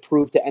anything to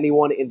prove to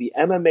anyone in the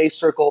MMA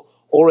circle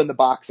or in the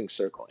boxing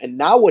circle. And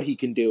now what he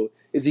can do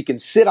is he can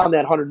sit on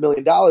that $100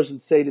 million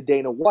and say to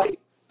Dana White,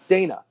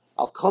 Dana,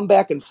 I'll come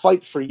back and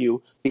fight for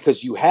you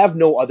because you have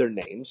no other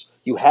names,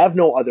 you have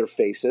no other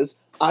faces,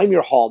 I'm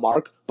your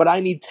hallmark, but I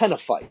need 10 a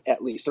fight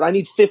at least, or I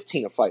need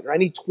 15 a fight, or I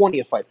need 20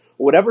 a fight.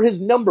 Whatever his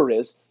number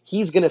is,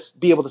 he's going to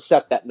be able to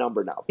set that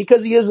number now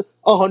because he is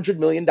a $100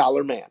 million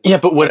man. Yeah,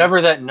 but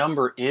whatever that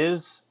number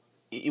is,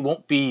 it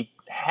won't be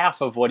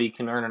half of what he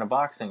can earn in a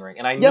boxing ring.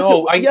 And I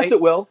know... Yes,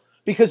 it will,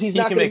 because he's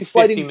not going to be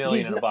fighting... $50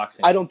 million in a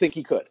boxing I don't think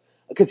he could.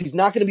 Because he's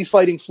not going to be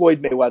fighting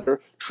Floyd Mayweather.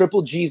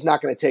 Triple G's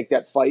not going to take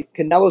that fight.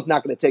 Canelo's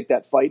not going to take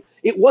that fight.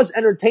 It was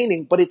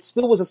entertaining, but it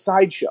still was a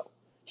sideshow.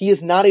 He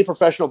is not a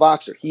professional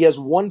boxer. He has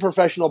 1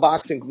 professional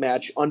boxing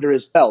match under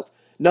his belt.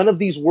 None of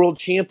these world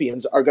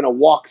champions are going to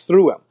walk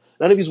through him.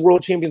 None of these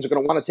world champions are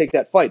going to want to take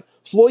that fight.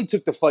 Floyd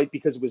took the fight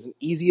because it was an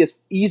easy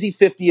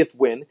 50th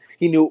win.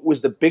 He knew it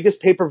was the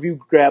biggest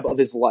pay-per-view grab of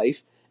his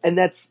life, and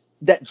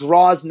that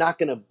draw is not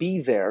going to be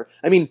there.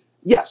 I mean,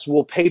 yes,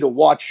 we'll pay to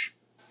watch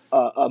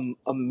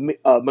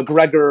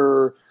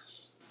McGregor,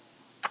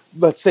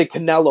 let's say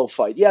Canelo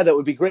fight. Yeah, that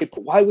would be great,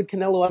 but why would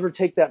Canelo ever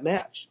take that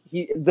match?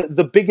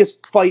 The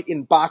biggest fight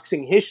in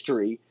boxing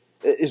history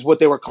is what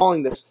they were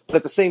calling this, but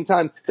at the same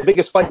time, the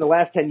biggest fight in the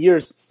last 10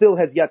 years still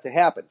has yet to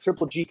happen.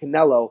 Triple G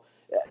Canelo,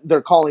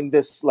 they're calling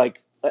this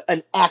like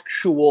an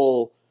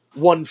actual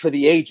one for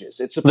the ages.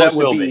 It's supposed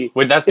to be.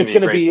 That's going to be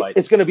a great fight.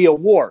 It's going to be a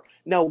war.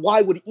 Now,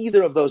 why would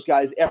either of those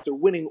guys, after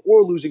winning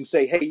or losing,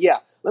 say, "Hey, yeah,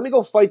 let me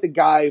go fight the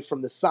guy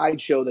from the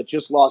sideshow that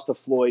just lost to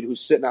Floyd,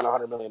 who's sitting on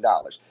 $100 million"?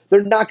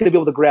 They're not going to be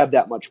able to grab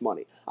that much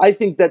money. I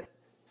think that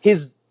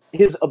his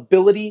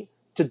ability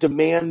to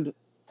demand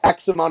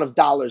X amount of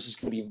dollars is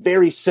going to be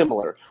very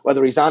similar,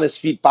 whether he's on his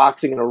feet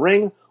boxing in a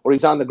ring or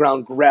he's on the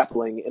ground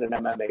grappling in an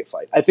MMA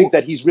fight. I think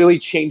that he's really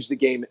changed the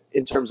game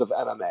in terms of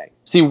MMA.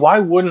 See, why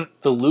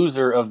wouldn't the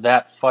loser of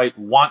that fight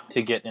want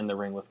to get in the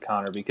ring with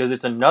Conor? Because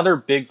it's another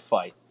big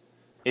fight.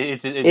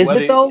 Is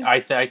it though? I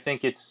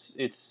think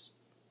it's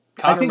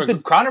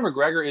Conor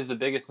McGregor is the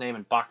biggest name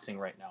in boxing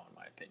right now, in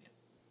my opinion.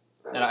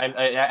 And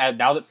I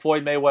now that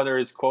Floyd Mayweather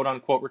is quote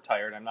unquote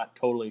retired, I'm not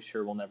totally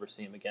sure we'll never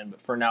see him again,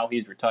 but for now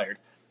he's retired.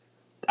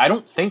 I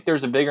don't think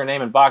there's a bigger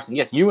name in boxing.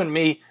 Yes, you and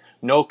me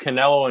know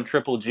Canelo and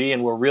Triple G,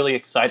 and we're really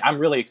excited. I'm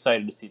really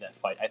excited to see that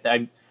fight.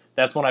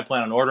 That's when I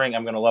plan on ordering.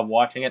 I'm going to love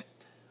watching it.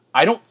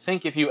 I don't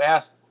think if you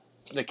asked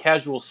the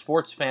casual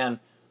sports fan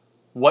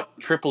what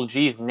Triple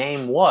G's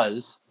name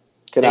was,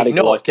 they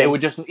know it. They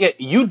would just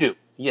you do.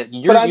 Yeah,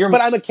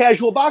 but I'm a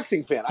casual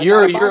boxing fan.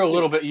 You're a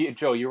little bit,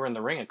 Joe. You were in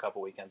the ring a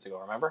couple weekends ago.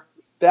 Remember?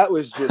 That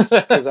was just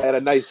because I had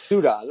a nice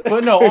suit on.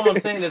 But no, all I'm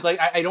saying is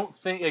I don't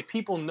think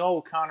people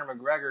know Conor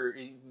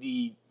McGregor,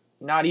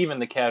 not even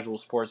the casual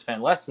sports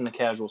fan, less than the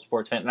casual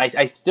sports fan. And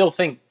I still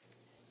think,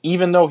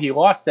 even though he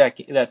lost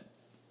even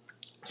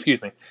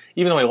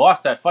though he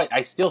lost that fight,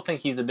 I still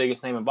think he's the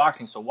biggest name in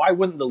boxing. So why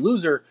wouldn't the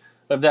loser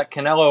of that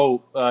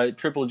Canelo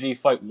Triple G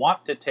fight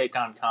want to take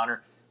on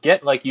Conor?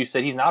 Get, like you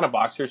said, he's not a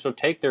boxer, so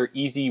take their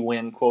easy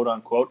win, quote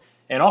unquote,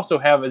 and also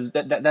have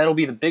that'll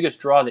be the biggest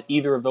draw that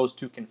either of those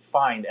two can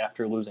find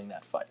after losing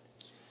that fight.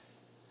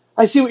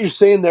 I see what you're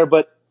saying there,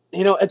 but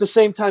at the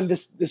same time,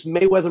 this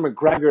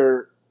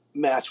Mayweather-McGregor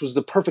match was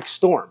the perfect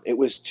storm. It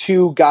was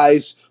 2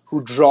 guys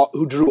who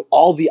drew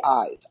all the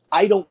eyes.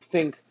 I don't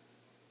think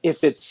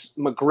if it's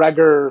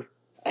McGregor,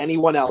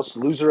 anyone else,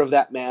 loser of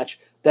that match,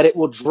 that it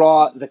will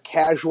draw the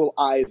casual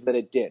eyes that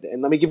it did.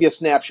 And let me give you a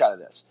snapshot of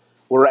this.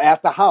 We're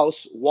at the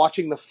house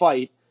watching the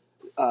fight.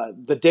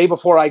 The day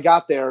before I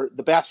got there,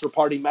 the bachelor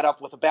party met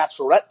up with a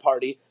bachelorette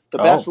party. The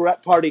Oh.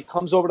 bachelorette party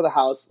comes over to the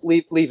house.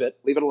 Leave it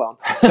alone.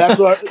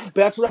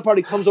 Bachelorette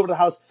party comes over to the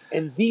house,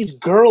 and these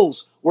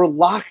girls were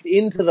locked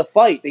into the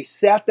fight. They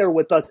sat there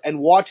with us and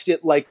watched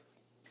it like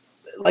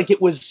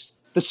it was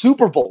the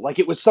Super Bowl, like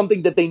it was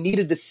something that they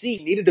needed to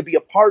see, needed to be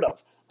a part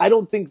of. I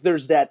don't think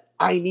there's that,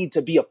 I need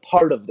to be a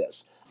part of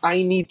this.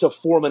 I need to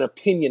form an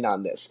opinion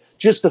on this,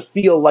 just to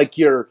feel like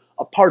you're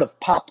a part of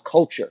pop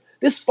culture.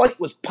 This fight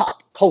was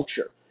pop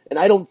culture, and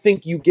I don't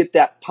think you get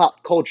that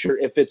pop culture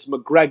if it's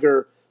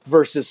McGregor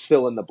versus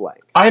fill in the blank.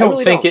 I don't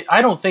really think don't.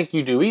 I don't think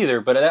you do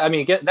either. But I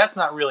mean, that's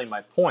not really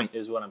my point,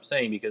 is what I'm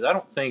saying, because I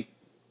don't think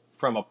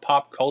from a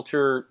pop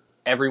culture,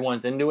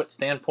 everyone's into it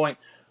standpoint,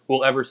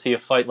 we'll ever see a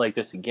fight like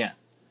this again.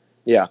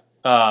 Yeah.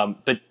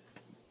 But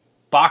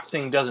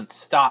boxing doesn't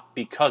stop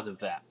because of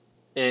that.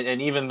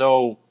 And even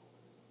though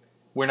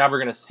we're never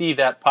going to see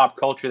that pop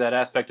culture, that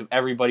aspect of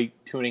everybody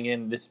tuning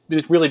in, this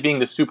really being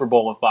the Super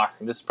Bowl of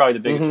boxing. This is probably the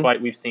biggest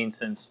fight we've seen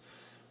since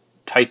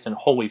Tyson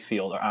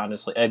Holyfield,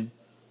 honestly. And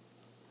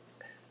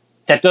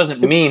that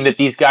doesn't mean that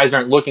these guys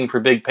aren't looking for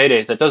big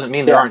paydays. That doesn't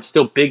mean there aren't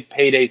still big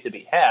paydays to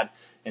be had.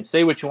 And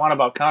say what you want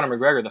about Conor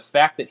McGregor, the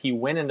fact that he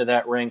went into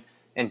that ring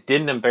and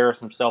didn't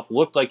embarrass himself,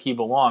 looked like he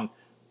belonged,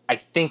 I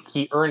think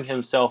he earned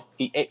himself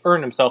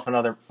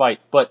another fight.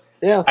 But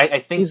I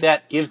think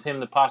that gives him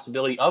the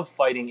possibility of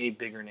fighting a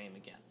bigger name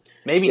again.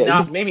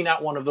 Maybe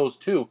not one of those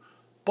two,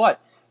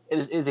 but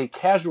as a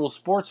casual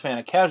sports fan,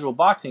 a casual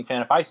boxing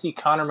fan, if I see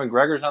Conor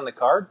McGregor's on the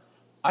card,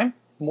 I'm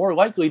more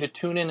likely to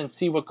tune in and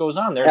see what goes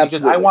on there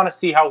because I want to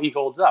see how he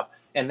holds up.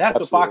 And that's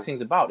what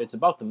boxing's about. It's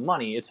about the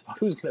money. It's about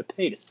who's going to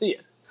pay to see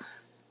it.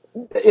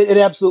 It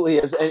absolutely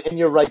is, and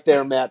you're right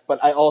there, Matt.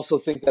 But I also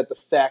think that the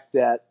fact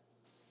that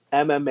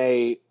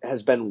MMA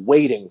has been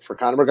waiting for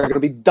Conor McGregor to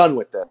be done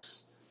with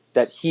this,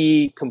 that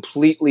he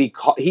completely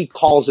he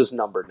calls his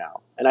number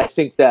now, and I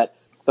think that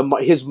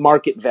his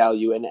market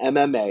value in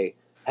MMA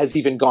has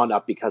even gone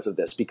up because of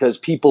this. Because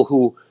people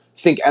who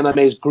think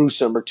MMA is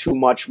gruesome or too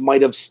much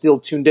might have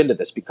still tuned into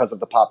this because of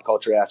the pop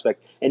culture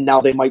aspect, and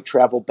now they might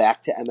travel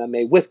back to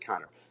MMA with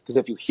Conor. Because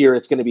if you hear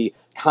it's going to be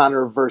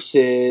Conor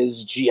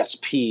versus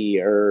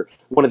GSP or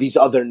one of these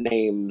other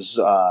names,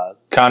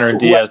 Conor and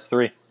Diaz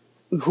 3.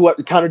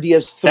 Conor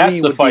Diaz 3 That's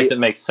the would fight be that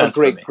makes sense a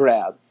great for me.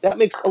 grab. That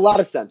makes a lot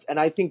of sense. And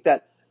I think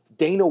that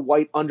Dana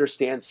White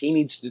understands he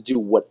needs to do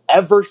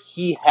whatever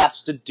he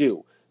has to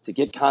do to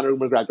get Conor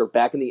McGregor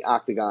back in the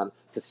octagon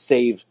to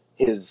save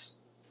his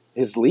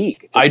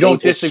league. I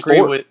don't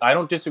disagree with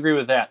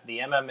that. The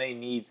MMA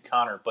needs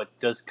Conor, but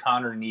does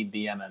Conor need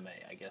the MMA?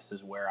 I guess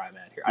is where I'm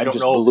at here. I don't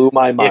know blew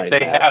my mind, if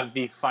they Matt. have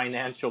the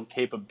financial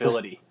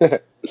capability.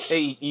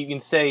 Hey, you can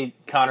say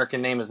Conor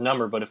can name his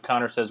number, but if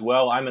Conor says,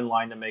 "Well, I'm in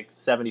line to make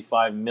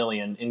 $75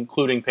 million,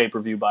 including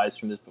pay-per-view buys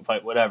from this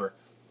fight, whatever,"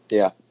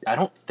 I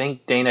don't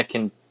think Dana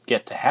can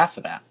get to half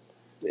of that.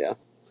 Yeah.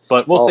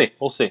 But we'll see.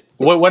 We'll see.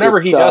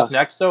 Whatever he does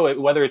next, though,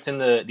 whether it's in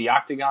the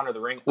octagon or the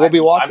ring, we'll be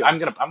watching. I'm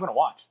gonna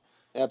watch.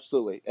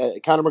 Absolutely.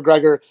 Conor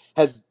McGregor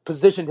has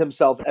positioned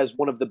himself as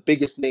one of the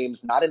biggest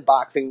names, not in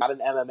boxing, not in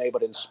MMA,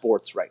 but in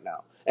sports right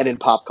now and in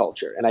pop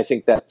culture. And I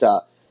think that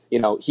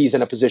he's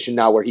in a position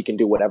now where he can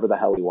do whatever the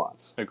hell he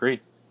wants. Agreed.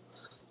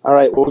 All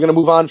right, well, we're going to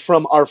move on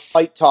from our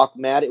fight talk,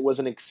 Matt. It was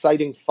an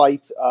exciting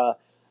fight.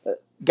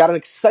 Got an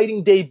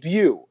exciting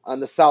debut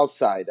on the South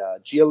Side.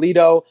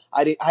 Giolito,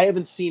 I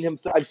haven't seen him.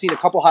 I've seen a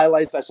couple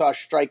highlights. I saw a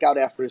strikeout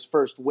after his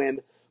first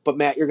win. But,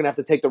 Matt, you're going to have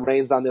to take the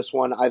reins on this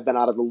one. I've been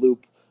out of the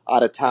loop,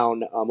 out of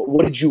town.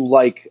 What did you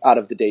like out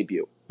of the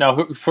debut?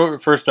 Now,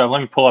 first off, let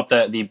me pull up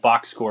the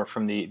box score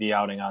from the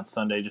outing on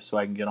Sunday just so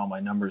I can get all my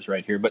numbers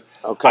right here. But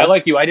I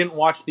like you. I didn't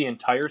watch the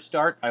entire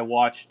start. I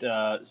watched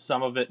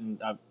some of it, and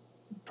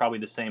probably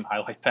the same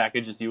highlight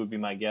package as you would be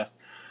my guess.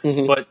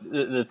 Mm-hmm. But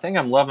the thing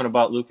I'm loving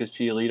about Lucas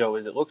Giolito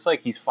is it looks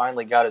like he's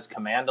finally got his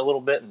command a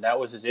little bit, and that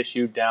was his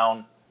issue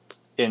down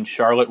in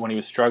Charlotte when he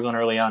was struggling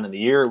early on in the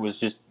year. It was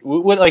just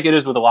like it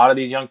is with a lot of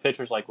these young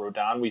pitchers like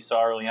Rodon we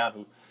saw early on,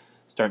 who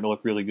starting to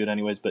look really good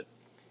anyways. But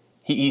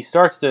he's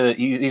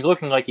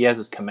looking like he has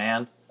his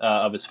command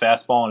of his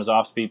fastball and his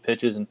off-speed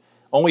pitches, and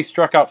only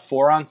struck out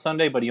 4 on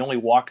Sunday, but he only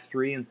walked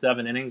 3 in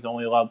 7 innings,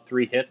 only allowed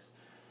 3 hits.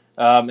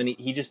 And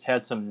he just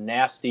had some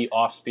nasty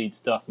off-speed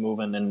stuff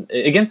moving, and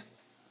against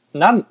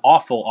not an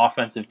awful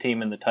offensive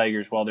team in the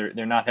Tigers. While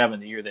they're not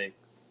having the year they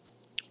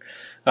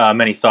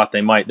many thought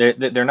they might,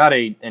 they're not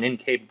an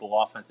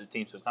incapable offensive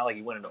team. So it's not like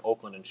he went into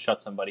Oakland and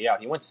shut somebody out.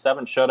 He went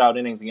 7 shutout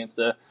innings against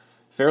a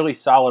fairly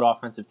solid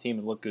offensive team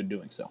and looked good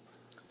doing so.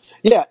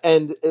 Yeah,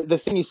 and the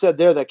thing you said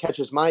there that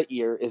catches my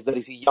ear is that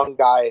he's a young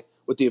guy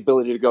with the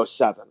ability to go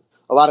 7.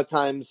 A lot of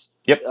times,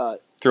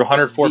 through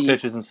 104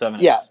 pitches in 7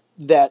 innings. Yeah,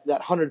 that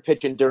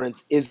 100-pitch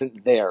endurance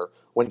isn't there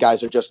when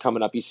guys are just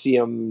coming up. You see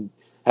him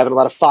having a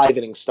lot of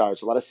 5-inning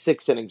starts, a lot of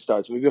 6-inning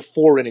starts, maybe a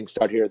 4-inning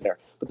start here or there.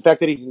 But the fact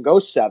that he can go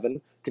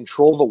 7,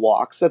 control the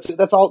walks,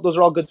 that's all. Those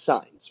are all good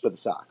signs for the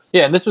Sox.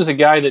 Yeah, and this was a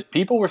guy that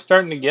people were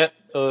starting to get.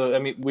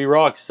 We were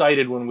all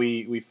excited when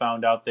we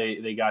found out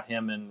they got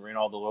him and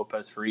Reynaldo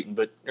Lopez for Eaton,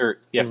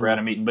 for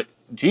Adam Eaton. But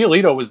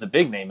Giolito was the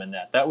big name in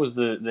that. That was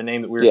the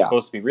name that we were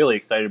supposed to be really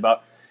excited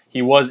about.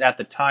 he was at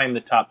the time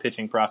the top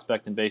pitching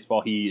prospect in baseball.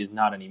 He is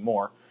not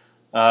anymore.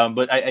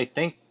 But I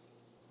think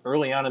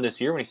early on in this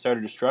year when he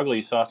started to struggle,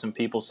 you saw some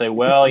people say,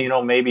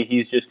 well, maybe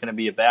he's just going to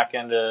be a back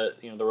end of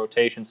the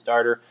rotation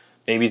starter.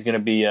 Maybe he's going to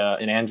be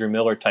an Andrew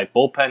Miller type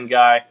bullpen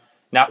guy,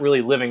 not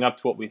really living up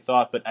to what we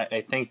thought. But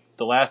I think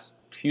the last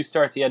few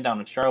starts he had down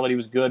in Charlotte, he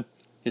was good.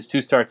 His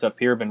 2 starts up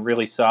here have been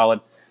really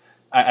solid.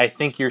 I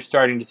think you're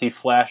starting to see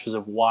flashes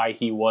of why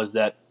he was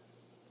that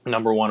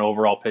number 1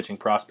 overall pitching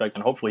prospect,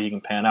 and hopefully he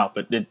can pan out.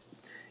 But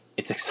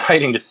it's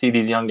exciting to see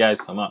these young guys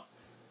come up.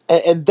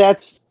 And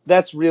that's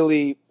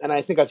really, and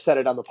I think I've said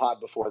it on the pod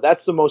before,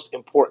 that's the most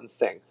important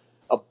thing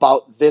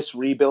about this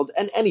rebuild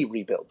and any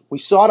rebuild. We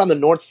saw it on the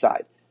north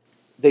side.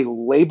 They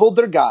labeled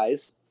their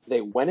guys, they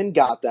went and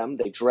got them,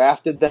 they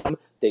drafted them,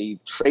 they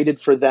traded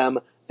for them,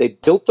 they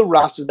built the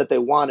roster that they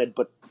wanted,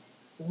 but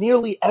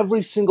nearly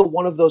every single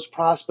one of those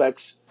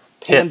prospects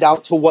panned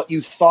out to what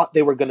you thought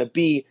they were going to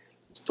be,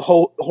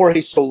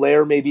 Jorge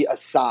Soler maybe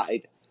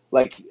aside.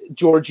 Like,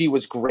 Georgie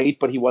was great,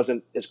 but he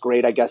wasn't as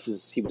great, I guess,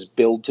 as he was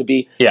billed to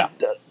be. Yeah.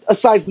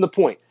 Aside from the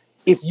point,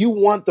 if you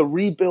want the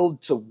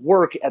rebuild to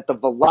work at the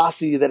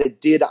velocity that it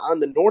did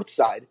on the north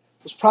side,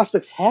 those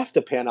prospects have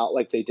to pan out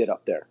like they did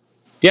up there.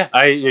 Yeah,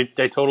 I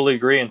totally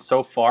agree. And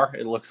so far,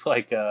 it looks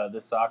like the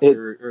Sox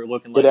are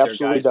looking like their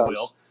guys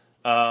will.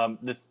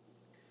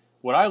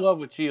 What I love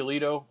with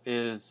Giolito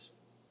is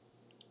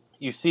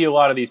you see a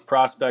lot of these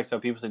prospects, how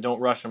people say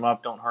don't rush him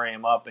up, don't hurry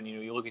him up. And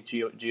you look at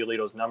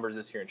Giolito's numbers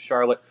this year in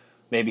Charlotte.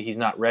 Maybe he's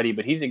not ready,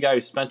 but he's a guy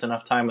who spent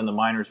enough time in the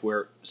minors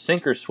where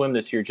sink or swim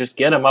this year. Just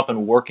get him up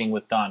and working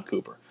with Don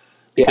Cooper.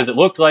 Because it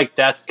looked like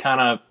that's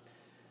kind of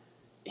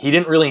 – he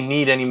didn't really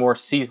need any more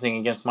seasoning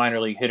against minor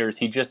league hitters.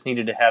 He just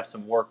needed to have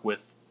some work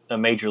with a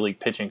major league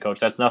pitching coach.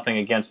 That's nothing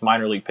against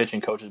minor league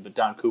pitching coaches, but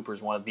Don Cooper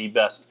is one of the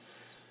best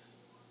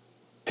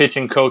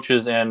pitching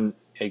coaches and,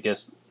 I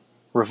guess,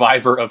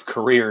 reviver of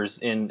careers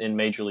in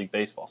Major League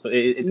Baseball. So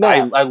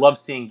I love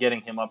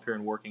getting him up here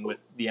and working with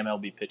the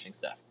MLB pitching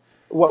staff.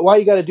 Why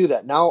you got to do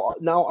that? Now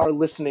our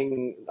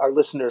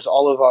listeners,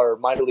 all of our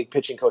minor league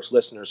pitching coach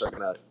listeners are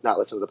going to not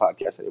listen to the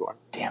podcast anymore.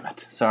 Damn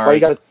it. Sorry.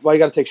 Why you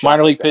got to take shots?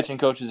 Minor league pitching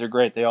coaches are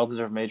great. They all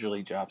deserve major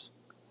league jobs.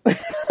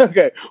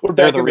 Okay,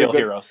 they're the real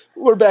heroes.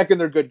 We're back in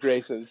their good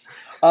graces.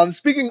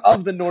 Speaking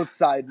of the north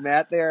side,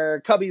 Matt,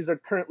 their Cubbies are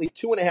currently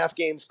 2.5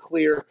 games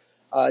clear.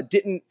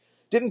 Didn't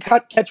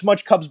catch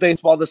much Cubs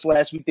baseball this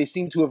last week. They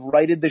seem to have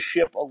righted the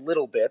ship a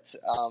little bit.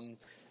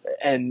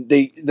 And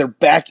they're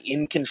back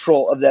in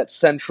control of that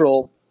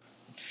Central,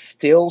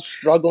 still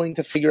struggling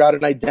to figure out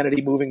an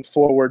identity moving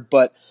forward.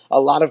 But a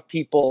lot of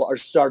people are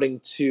starting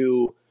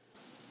to.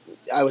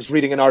 I was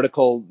reading an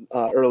article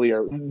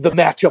earlier, the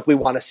matchup we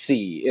want to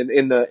see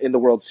in the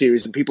World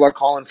Series, and people are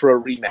calling for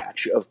a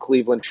rematch of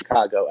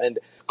Cleveland-Chicago. And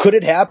could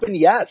it happen?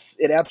 Yes,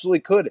 it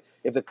absolutely could.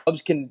 If the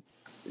Cubs can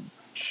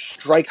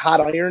strike hot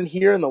iron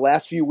here in the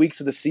last few weeks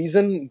of the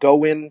season,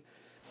 go in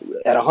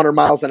at 100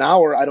 miles an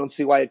hour, I don't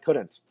see why it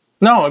couldn't.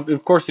 No,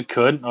 of course it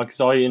could. Because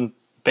in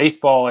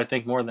baseball, I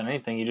think more than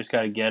anything, you just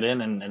got to get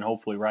in and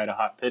hopefully ride a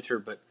hot pitcher.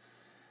 But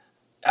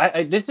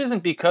this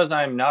isn't because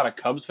I'm not a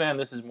Cubs fan.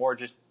 This is more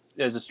just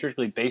as a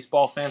strictly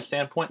baseball fan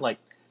standpoint. Like,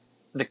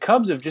 the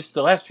Cubs have just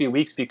the last few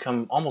weeks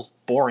become almost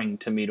boring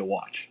to me to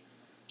watch.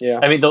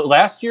 Yeah. I mean,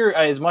 last year,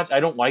 as much I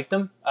don't like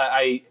them,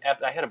 I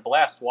had a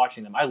blast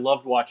watching them. I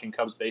loved watching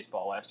Cubs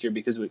baseball last year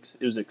because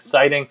it was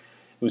exciting.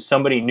 It was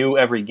somebody new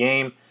every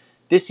game.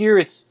 This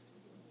year,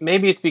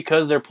 maybe it's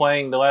because they're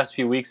playing. The last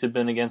few weeks have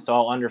been against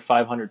all under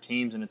 500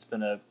 teams, and it's been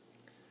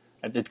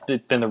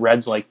the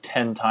Reds like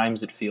 10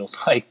 times. It feels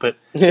like, but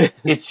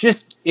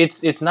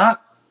it's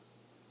not.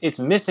 It's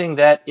missing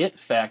that it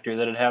factor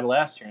that it had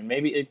last year, and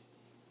maybe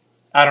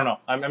I don't know.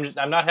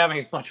 I'm not having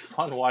as much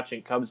fun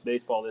watching Cubs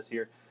baseball this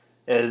year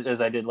as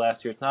I did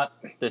last year. It's not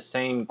the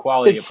same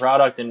quality of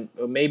product, and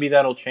maybe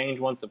that'll change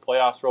once the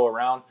playoffs roll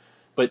around.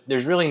 But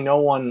there's really no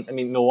one. I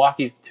mean,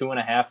 Milwaukee's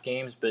 2.5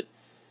 games, but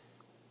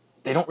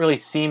they don't really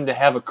seem to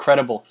have a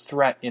credible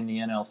threat in the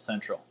NL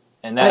Central,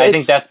 and I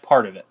think that's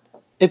part of it.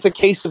 It's a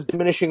case of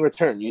diminishing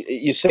return.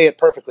 You say it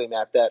perfectly,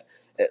 Matt, that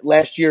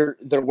last year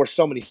there were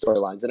so many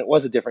storylines, and it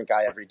was a different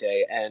guy every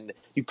day, and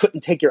you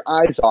couldn't take your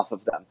eyes off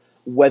of them,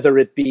 whether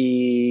it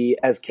be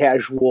as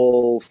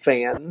casual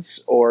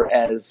fans or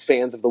as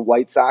fans of the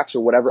White Sox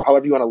or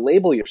however you want to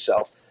label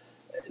yourself.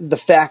 The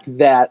fact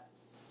that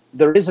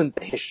there isn't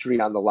the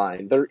history on the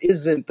line. There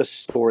isn't the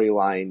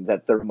storyline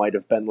that there might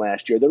have been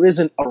last year. There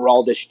isn't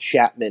Aroldis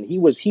Chapman.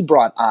 He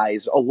brought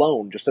eyes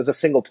alone, just as a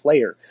single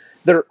player.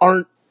 There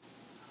aren't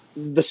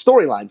the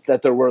storylines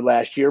that there were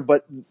last year,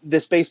 but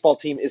this baseball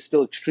team is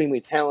still extremely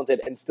talented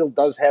and still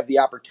does have the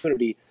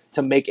opportunity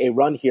to make a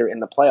run here in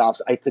the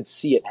playoffs. I could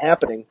see it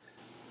happening.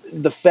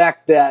 The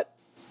fact that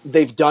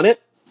they've done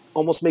it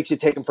almost makes you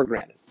take them for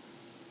granted.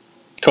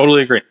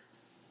 Totally agree.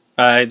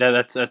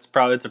 That's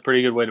probably a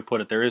pretty good way to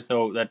put it. There's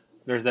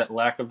that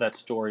lack of that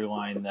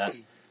storyline, that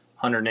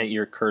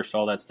 108-year curse,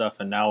 all that stuff,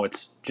 and now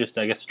it's just,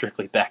 I guess,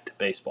 strictly back to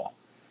baseball.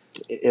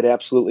 It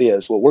absolutely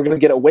is. Well, we're going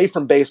to get away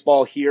from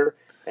baseball here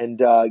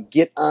and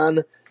get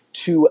on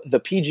into the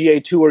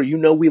PGA Tour. You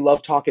know we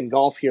love talking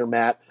golf here,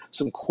 Matt.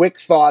 Some quick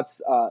thoughts.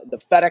 The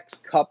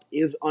FedEx Cup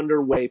is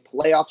underway.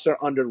 Playoffs are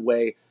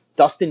underway.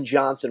 Dustin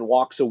Johnson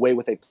walks away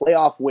with a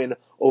playoff win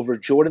over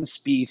Jordan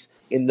Spieth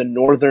in the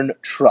Northern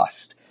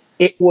Trust.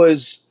 It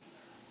was,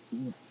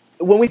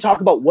 when we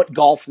talk about what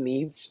golf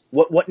needs,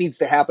 what needs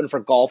to happen for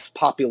golf's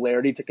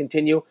popularity to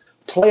continue,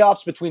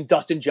 playoffs between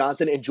Dustin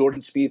Johnson and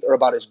Jordan Spieth are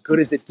about as good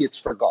as it gets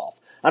for golf.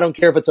 I don't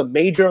care if it's a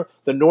major,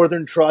 the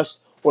Northern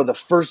Trust, or the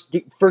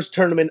first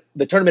tournament,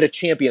 the Tournament of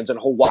Champions in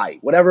Hawaii.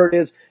 Whatever it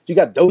is, if you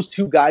got those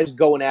two guys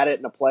going at it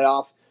in a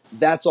playoff,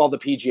 that's all the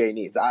PGA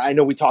needs. I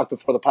know we talked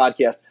before the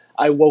podcast.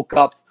 I woke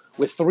up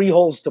with 3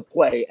 holes to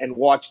play and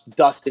watched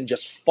Dustin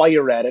just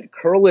fire at it,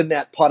 curling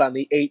that putt on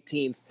the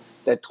 18th,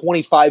 that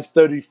 25,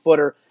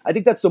 30-footer. I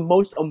think that's the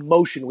most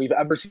emotion we've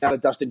ever seen out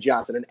of Dustin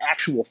Johnson, an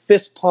actual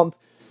fist pump.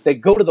 They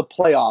go to the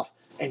playoff,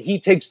 and he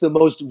takes the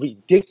most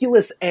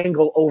ridiculous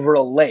angle over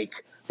a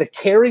lake. The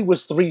carry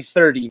was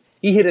 330.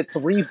 He hit it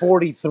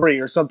 343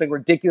 or something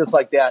ridiculous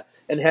like that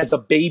and has a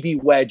baby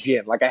wedge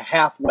in, like a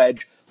half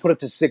wedge, put it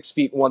to 6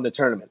 feet and won the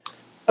tournament.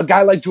 A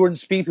guy like Jordan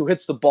Spieth who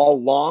hits the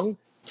ball long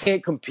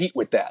can't compete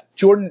with that.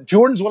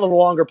 Jordan's one of the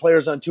longer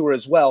players on tour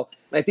as well,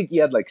 and I think he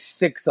had like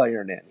 6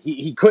 iron in.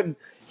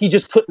 He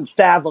just couldn't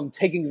fathom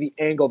taking the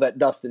angle that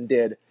Dustin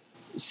did.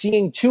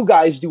 Seeing 2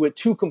 guys do it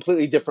 2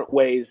 completely different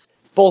ways,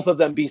 both of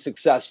them be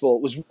successful,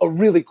 was a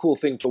really cool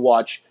thing to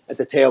watch at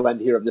the tail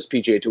end here of this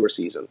PGA Tour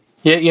season.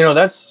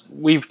 Yeah,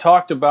 we've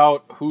talked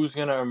about who's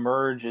going to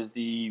emerge as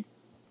the,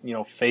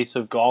 face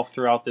of golf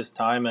throughout this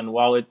time, and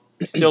while it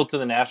still to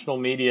the national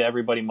media,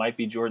 everybody might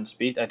be Jordan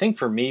Spieth. I think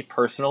for me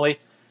personally,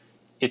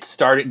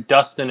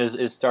 Dustin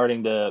is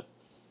starting to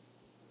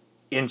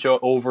inch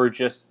over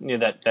just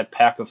that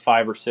pack of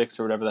 5 or 6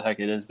 or whatever the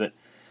heck it is, but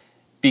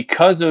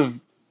because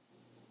of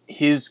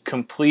his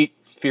complete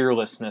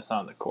fearlessness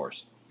on the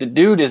course. The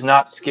dude is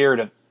not scared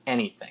of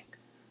anything.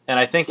 And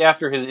I think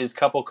after his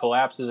couple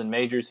collapses and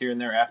majors here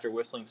and there, after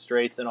Whistling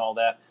Straits and all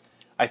that,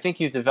 I think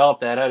he's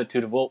developed that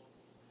attitude of, well,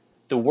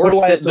 the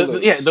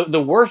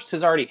worst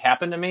has already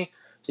happened to me,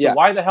 so yes.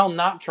 Why the hell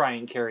not try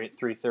and carry it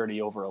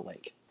 330 over a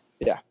lake?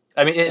 Yeah.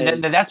 I mean,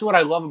 and that's what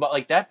I love about,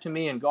 like, that to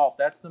me in golf,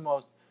 that's the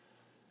most,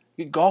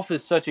 golf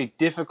is such a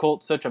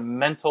difficult, such a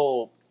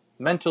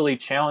mentally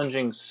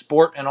challenging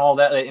sport and all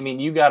that. I mean,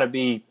 you got to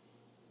be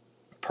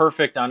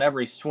perfect on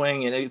every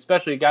swing, and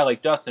especially a guy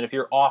like Dustin, if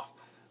you're off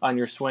on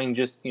your swing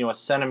just a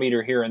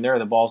centimeter here and there,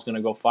 the ball's going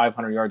to go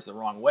 500 yards the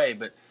wrong way.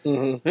 But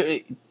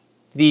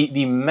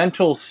the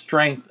mental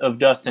strength of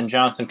Dustin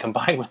Johnson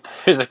combined with the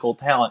physical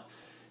talent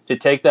to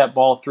take that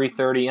ball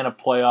 330 in a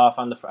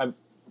playoff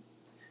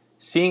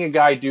seeing a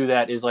guy do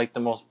that is like the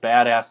most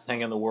badass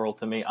thing in the world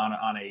to me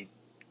on a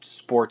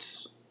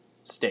sports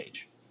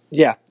stage.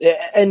 Yeah,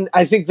 and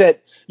I think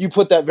that you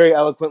put that very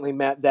eloquently,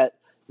 Matt, that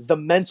the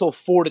mental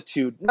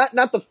fortitude, not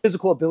the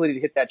physical ability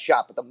to hit that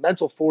shot, but the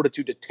mental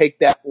fortitude to take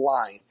that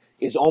line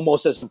is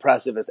almost as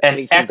impressive as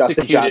anything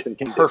Dustin Johnson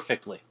can do.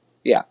 Perfectly.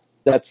 Yeah,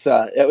 that's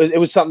it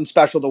was something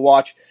special to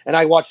watch, and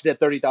I watched it at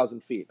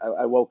 30,000 feet.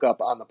 I woke up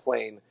on the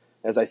plane,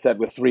 as I said,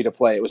 with 3 to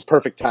play. It was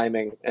perfect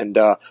timing, and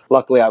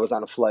luckily I was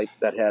on a flight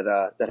that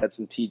had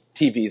some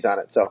TVs on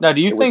it. So now,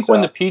 do you think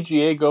when the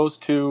PGA goes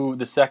to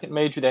the second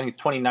major, then it's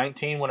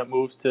 2019 when it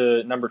moves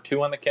to number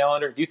 2 on the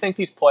calendar, do you think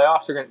these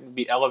playoffs are going to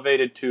be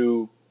elevated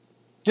to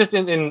just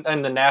in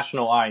the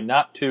national eye,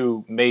 not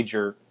to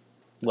major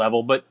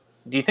level, but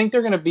do you think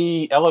they're going to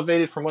be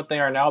elevated from what they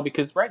are now?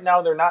 Because right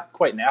now they're not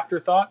quite an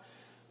afterthought,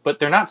 but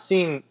they're not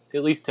seen,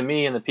 at least to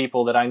me and the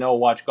people that I know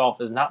watch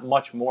golf, as not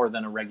much more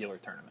than a regular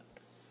tournament.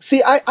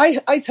 See,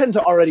 I tend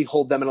to already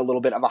hold them in a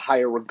little bit of a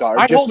higher regard.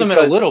 I hold them in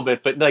a little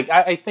bit, but like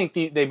I think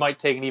they might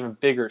take an even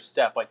bigger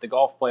step. Like the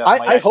golf playoff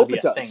might actually be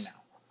a thing now.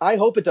 I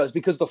hope it does,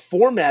 because the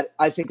format,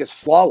 I think, is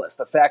flawless.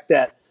 The fact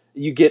that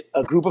you get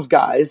a group of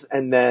guys,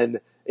 and then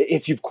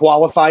if you've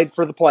qualified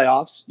for the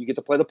playoffs, you get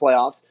to play the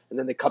playoffs, and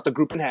then they cut the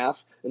group in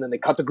half, and then they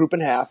cut the group in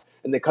half,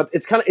 and they cut.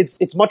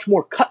 It's much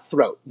more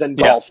cutthroat than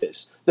golf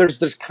is.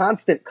 There's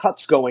constant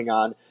cuts going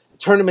on,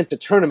 tournament to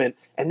tournament,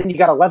 and then you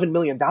got $11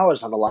 million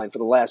on the line for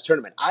the last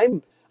tournament.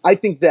 I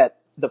think that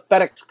the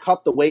FedEx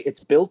Cup, the way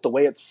it's built, the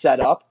way it's set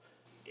up,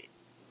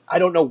 I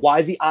don't know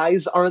why the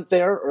eyes aren't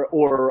there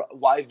or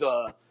why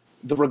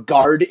the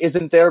regard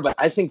isn't there, but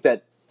I think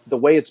that the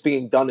way it's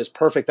being done is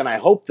perfect, and I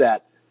hope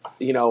that,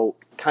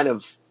 kind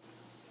of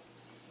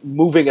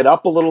moving it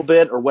up a little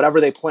bit or whatever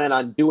they plan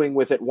on doing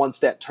with it once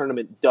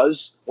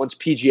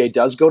PGA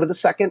does go to the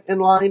second in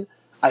line,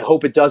 I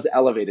hope it does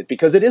elevate it,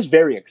 because it is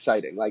very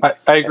exciting. Like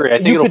I agree. I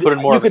think it'll put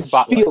it more of a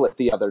spotlight. You could feel it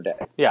the other day.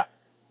 Yeah,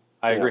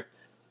 I agree.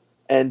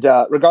 And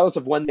regardless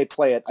of when they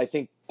play it, I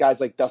think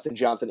guys like Dustin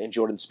Johnson and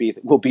Jordan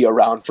Spieth will be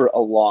around for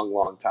a long,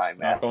 long time,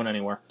 man. Not going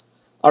anywhere.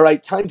 All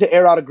right, time to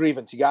air out a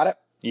grievance. You got it?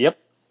 Yep.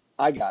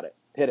 I got it.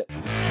 Hit it.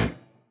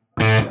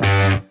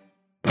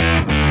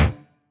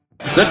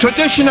 The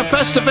tradition of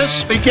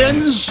Festivus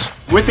begins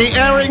with the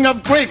airing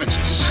of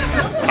grievances.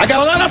 I got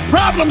a lot of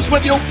problems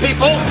with you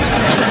people.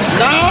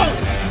 Now,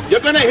 You're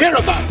gonna hear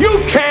about it.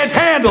 You can't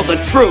handle the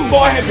truth.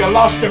 Boy, have you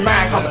lost your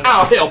mind, because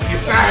I'll help you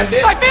find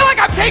it. I feel like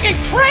I'm taking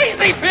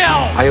crazy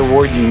pills. I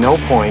award you no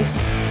points,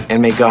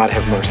 and may God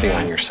have mercy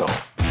on your soul.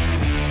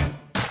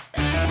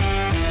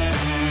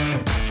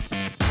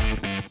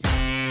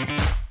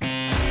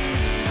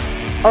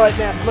 All right,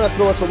 Matt, I'm going to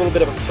throw us a little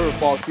bit of a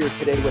curveball here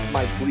today with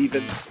my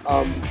grievance.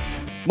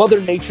 Mother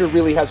Nature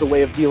really has a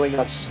way of dealing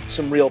us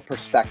some real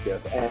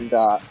perspective, and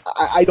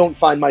I don't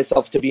find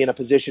myself to be in a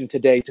position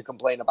today to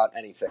complain about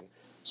anything.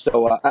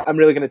 So I'm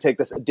really going to take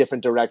this a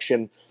different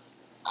direction.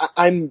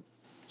 I'm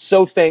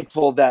so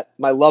thankful that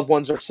my loved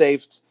ones are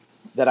safe,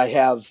 that I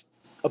have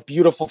a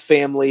beautiful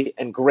family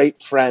and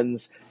great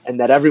friends, and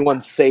that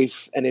everyone's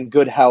safe and in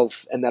good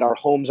health, and that our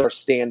homes are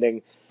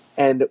standing.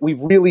 And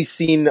we've really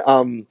seen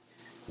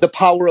the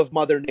power of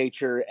Mother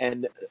Nature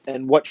and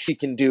what she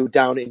can do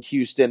down in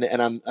Houston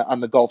and on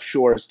the Gulf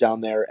Shores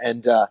down there.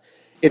 And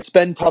it's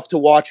been tough to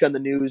watch on the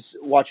news,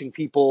 watching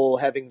people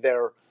having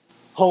their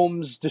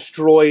homes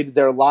destroyed,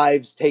 their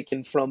lives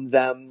taken from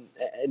them,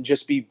 and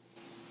just be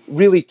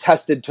really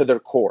tested to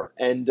their core.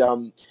 And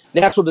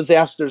natural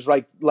disasters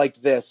like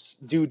this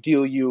do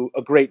deal you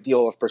a great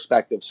deal of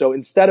perspective. So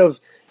instead of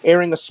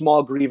airing a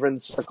small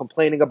grievance or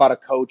complaining about a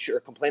coach or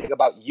complaining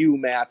about you,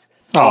 Matt,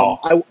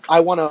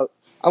 I want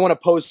to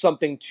pose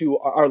something to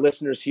our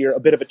listeners here, a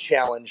bit of a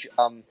challenge.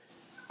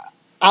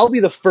 I'll be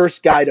the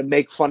first guy to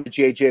make fun of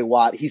J.J.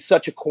 Watt. He's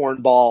such a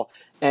cornball,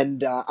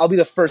 and I'll be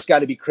the first guy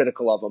to be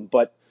critical of him.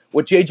 But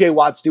what J.J.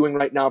 Watt's doing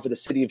right now for the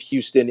city of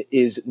Houston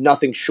is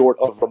nothing short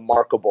of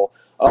remarkable.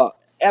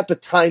 At the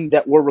time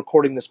that we're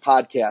recording this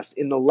podcast,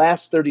 in the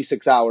last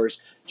 36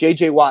 hours,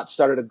 J.J. Watt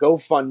started a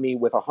GoFundMe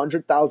with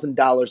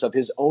 $100,000 of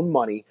his own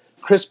money.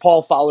 Chris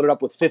Paul followed it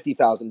up with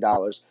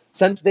 $50,000.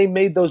 Since they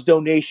made those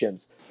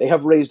donations, they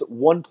have raised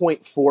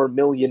 $1.4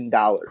 million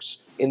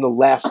in the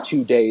last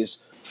 2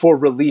 days for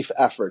relief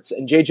efforts.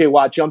 And J.J.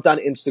 Watt jumped on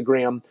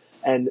Instagram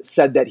and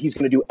said that he's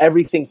going to do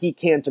everything he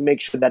can to make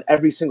sure that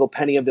every single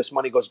penny of this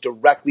money goes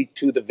directly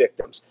to the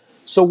victims.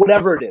 So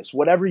whatever it is,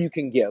 whatever you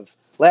can give.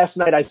 Last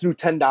night I threw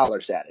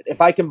 $10 at it.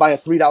 If I can buy a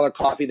 $3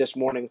 coffee this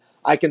morning,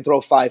 I can throw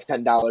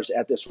 $10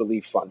 at this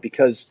relief fund,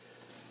 because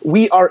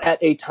we are at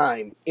a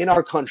time in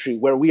our country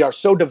where we are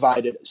so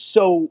divided,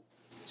 so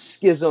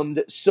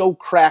schismed, so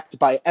cracked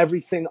by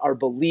everything, our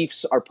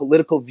beliefs, our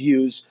political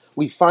views.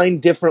 We find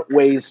different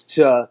ways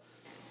to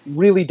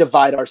really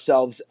divide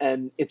ourselves,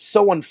 and it's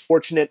so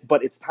unfortunate,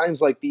 but it's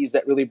times like these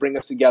that really bring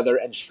us together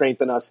and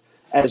strengthen us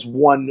as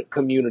one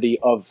community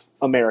of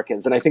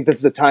Americans. And I think this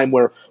is a time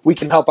where we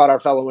can help out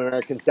our fellow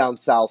Americans down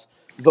south.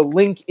 The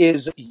link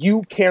is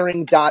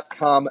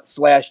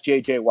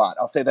youcaring.com/JJ Watt.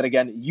 I'll say that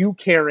again,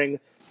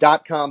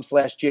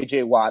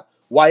 youcaring.com/JJ Watt,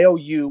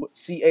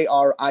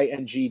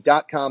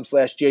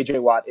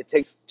 youcaring.com/JJ Watt. It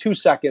takes 2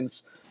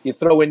 seconds. You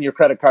throw in your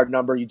credit card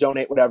number, you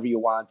donate whatever you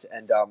want,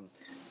 and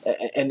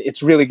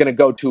it's really going to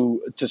go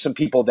to some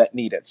people that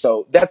need it.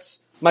 So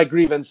that's my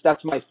grievance,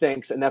 that's my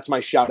thanks, and that's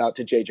my shout out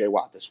to JJ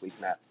Watt this week,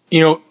 Matt. You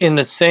know, in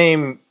the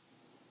same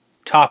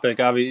topic,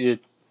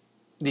 obviously,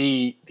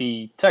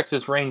 the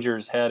Texas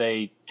Rangers had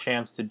a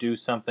chance to do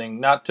something,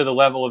 not to the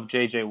level of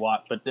J.J.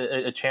 Watt, but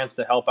a chance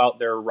to help out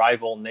their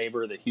rival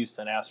neighbor, the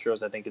Houston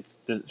Astros. I think it's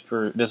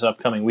for this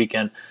upcoming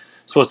weekend.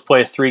 Supposed to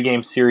play a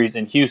 3-game series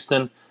in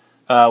Houston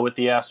with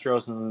the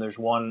Astros, and then there's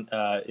one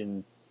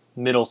in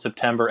middle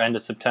September, end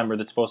of September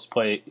that's supposed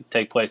to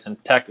take place in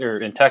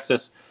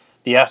Texas.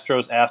 The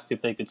Astros asked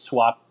if they could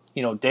swap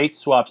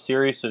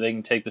series so they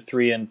can take the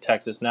 3 in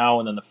Texas now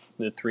and then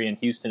the 3 in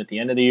Houston at the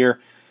end of the year.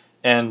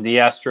 And the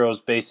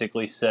Astros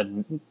basically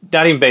said,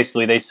 not even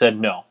basically, they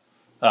said no.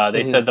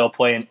 They said they'll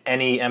play in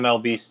any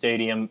MLB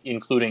stadium,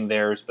 including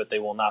theirs, but they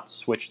will not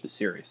switch the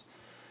series.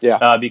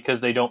 Yeah, because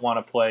they don't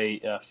want to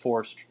play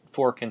 4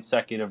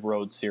 consecutive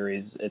road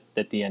series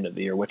at the end of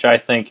the year, which I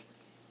think,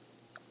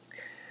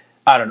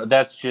 I don't know,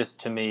 that's just,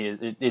 to me,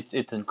 it's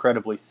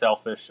incredibly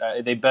selfish.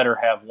 They better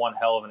have one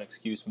hell of an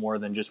excuse more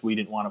than just we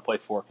didn't want to play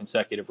 4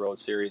 consecutive road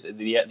series.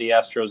 The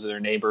Astros are their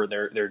neighbor.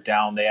 They're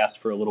down. They asked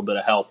for a little bit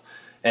of help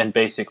and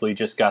basically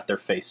just got their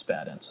face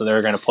spat in. So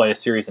they're going to play a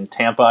series in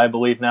Tampa, I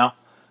believe, now.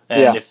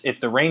 And if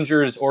the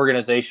Rangers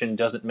organization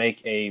doesn't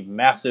make a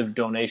massive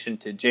donation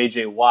to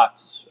J.J.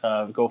 Watt's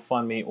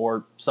GoFundMe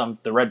or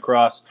the Red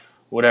Cross,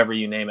 whatever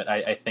you name it,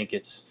 I think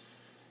it's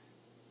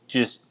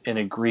just an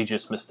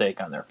egregious mistake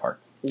on their part.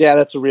 Yeah,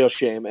 that's a real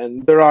shame.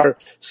 And there are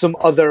some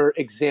other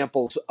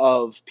examples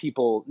of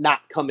people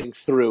not coming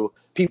through,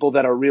 people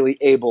that are really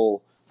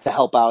able to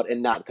help out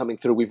and not coming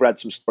through. We've read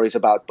some stories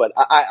about, but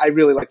I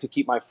really like to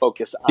keep my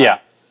focus on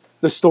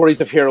the stories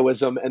of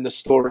heroism and the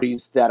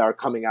stories that are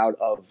coming out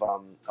of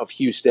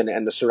Houston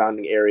and the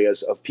surrounding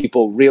areas of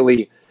people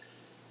really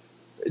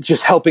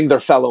just helping their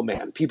fellow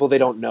man, people they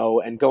don't know,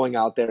 and going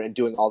out there and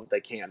doing all that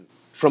they can.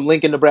 From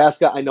Lincoln,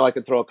 Nebraska, I know I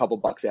could throw a couple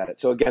bucks at it.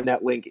 So again,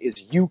 that link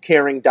is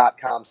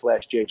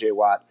youcaring.com/JJ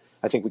Watt.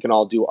 I think we can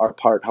all do our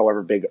part,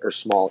 however big or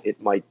small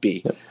it might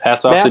be.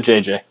 Hats off to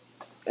JJ.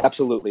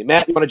 Absolutely.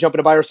 Matt, you want to jump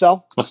into buy or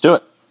sell? Let's do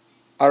it.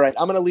 All right,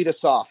 I'm going to lead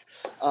us off.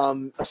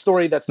 A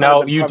story that's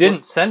now you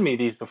didn't send me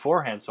these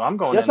beforehand, so I'm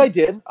going. Yes, I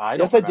did. I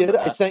did.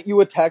 That. I sent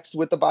you a text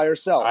with the buy or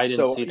sell. I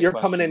didn't see the you're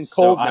questions. coming in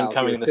cold so now. I'm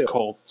coming in this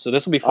cold. So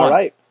this will be fun. All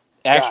right.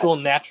 Actual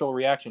natural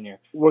reaction here.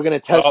 We're going to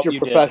test your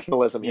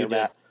professionalism here,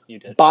 Matt. You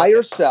did. Buy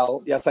or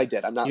sell? Yes, I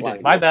did. I'm not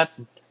lying. My bad.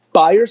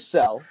 Buy or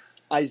sell?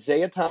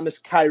 Isaiah Thomas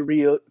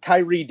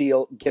Kyrie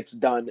deal gets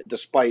done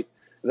despite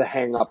the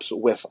hang-ups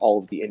with all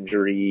of the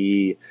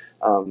injury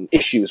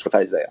issues with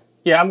Isaiah.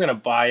 Yeah, I'm going to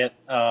buy it.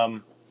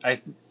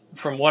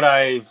 From what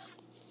I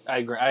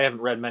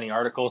haven't read many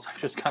articles.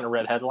 I've just kind of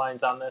read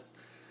headlines on this.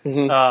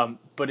 Mm-hmm.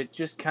 But it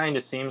just kind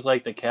of seems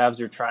like the Cavs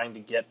are trying to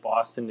get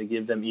Boston to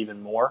give them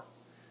even more,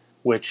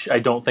 which I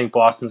don't think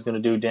Boston's going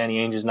to do. Danny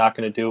Ainge is not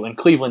going to do, and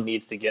Cleveland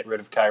needs to get rid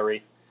of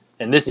Kyrie.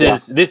 And this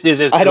is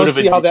as I don't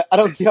see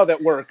how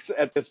that works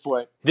at this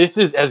point. This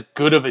is as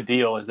good of a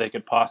deal as they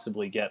could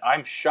possibly get.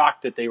 I'm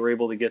shocked that they were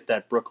able to get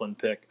that Brooklyn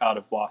pick out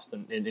of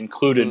Boston, and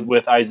included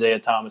with Isaiah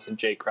Thomas and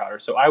Jay Crowder.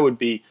 So I would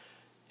be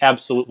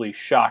absolutely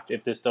shocked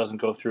if this doesn't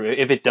go through.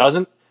 If it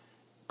doesn't,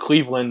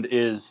 Cleveland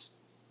is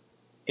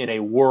in a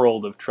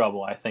world of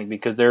trouble, I think,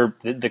 because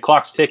the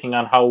clock's ticking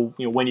on how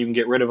when you can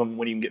get rid of them,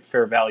 when you can get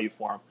fair value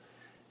for them.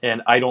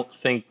 And I don't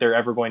think they're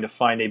ever going to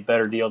find a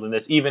better deal than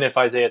this, even if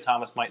Isaiah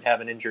Thomas might have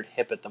an injured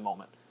hip at the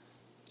moment.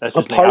 That's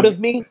just a part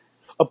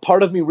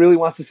of me really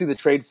wants to see the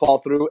trade fall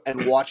through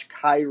and watch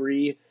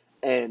Kyrie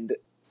and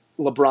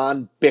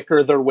LeBron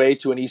bicker their way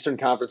to an Eastern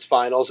Conference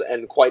Finals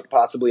and quite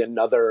possibly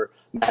another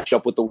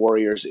matchup with the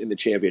Warriors in the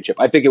championship.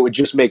 I think it would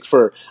just make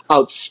for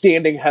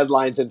outstanding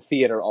headlines and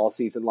theater all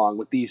season long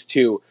with these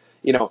two,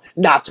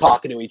 not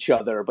talking to each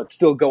other, but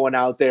still going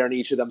out there and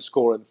each of them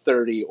scoring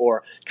 30,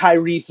 or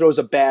Kyrie throws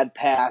a bad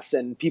pass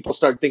and people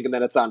start thinking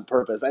that it's on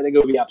purpose. I think it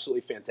would be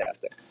absolutely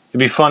fantastic. It'd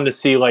be fun to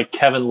see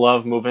Kevin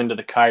Love move into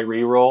the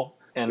Kyrie role.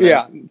 And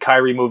then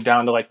Kyrie moved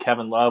down to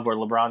Kevin Love, where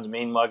LeBron's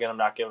mean mugging him,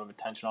 not giving him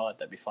attention, all that.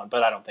 That'd be fun.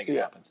 But I don't think it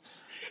happens.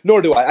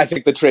 Nor do I. I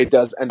think the trade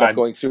does end up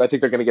going through. I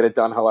think they're going to get it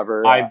done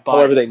however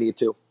they need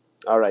to.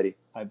 All righty.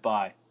 I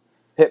buy.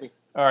 Hit me.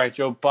 All right,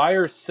 Joe. Buy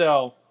or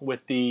sell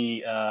with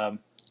the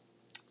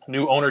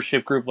new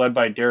ownership group led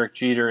by Derek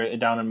Jeter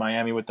down in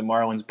Miami with the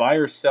Marlins. Buy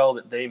or sell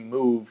that they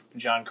move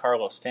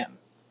Giancarlo Stanton?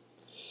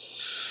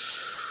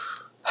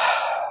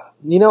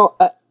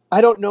 I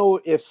don't know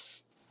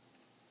if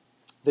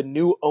the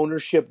new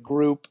ownership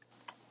group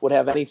would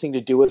have anything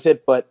to do with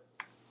it, but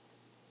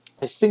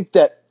I think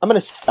that I'm going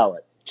to sell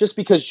it just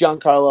because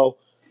Giancarlo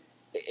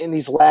in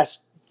these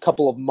last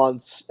couple of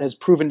months has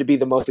proven to be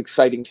the most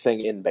exciting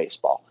thing in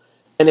baseball.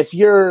 And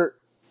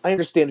I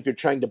understand if you're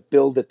trying to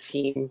build a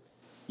team,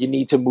 you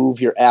need to move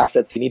your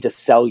assets, you need to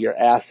sell your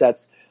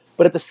assets.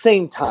 But at the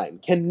same time,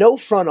 can no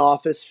front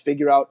office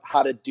figure out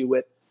how to do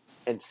it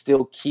and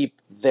still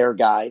keep their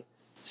guy,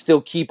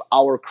 still keep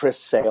our Chris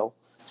Sale,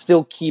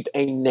 still keep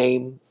a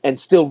name, and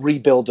still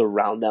rebuild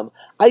around them?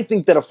 I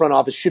think that a front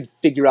office should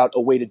figure out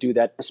a way to do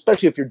that,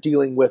 especially if you're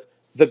dealing with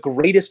the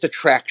greatest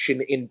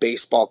attraction in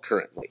baseball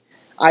currently.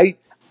 I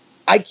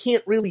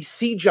can't really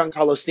see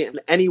Giancarlo Stanton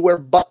anywhere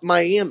but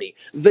Miami.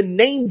 The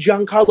name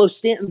Giancarlo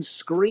Stanton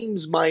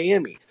screams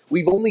Miami.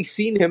 We've only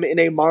seen him in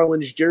a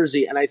Marlins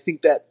jersey, and I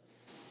think that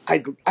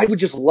I would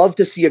just love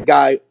to see a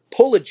guy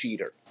pull a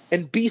Jeter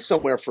and be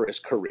somewhere for his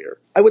career.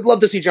 I would love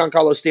to see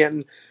Giancarlo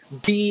Stanton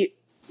be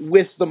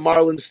with the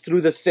Marlins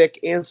through the thick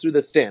and through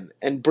the thin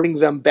and bring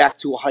them back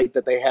to a height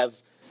that they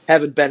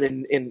haven't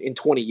been in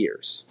 20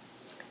 years.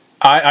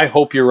 I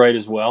hope you're right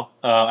as well.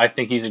 I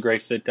think he's a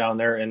great fit down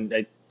there.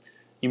 And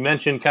you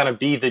mentioned kind of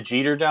be the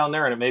Jeter down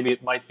there, and maybe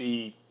it might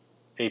be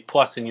a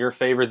plus in your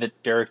favor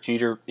that Derek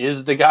Jeter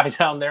is the guy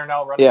down there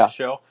now running the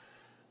show.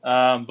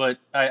 But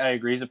I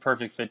agree. He's a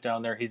perfect fit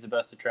down there. He's the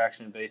best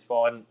attraction in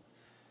baseball.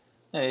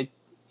 And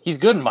he's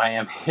good in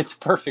Miami. It's a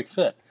perfect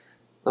fit.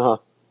 Uh-huh.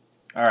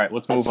 All right,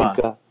 let's move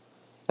on.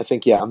 I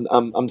think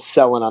I'm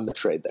selling on the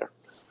trade there.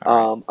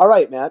 All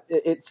right, Matt.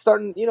 It's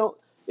starting.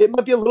 It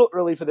might be a little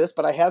early for this,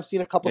 but I have seen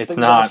a couple things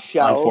on the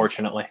shelves.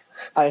 Unfortunately.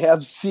 I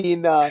have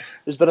seen.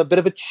 There's been a bit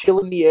of a chill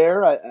in the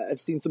air. I've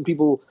seen some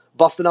people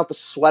busting out the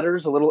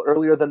sweaters a little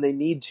earlier than they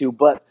need to.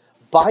 But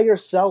buy or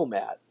sell,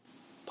 Matt?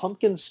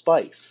 Pumpkin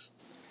spice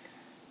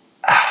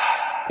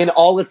in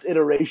all its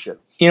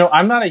iterations.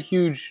 I'm not a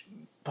huge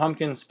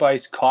pumpkin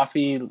spice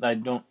coffee. I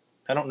don't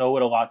know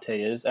what a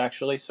latte is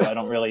actually, so I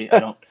don't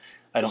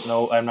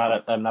know. I'm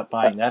not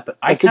buying that. But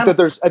I think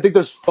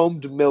there's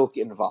foamed milk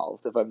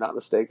involved, if I'm not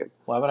mistaken.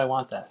 Why would I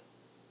want that?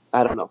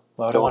 I don't know.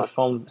 Why would I want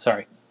foamed?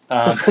 Sorry.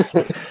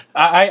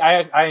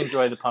 I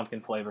enjoy the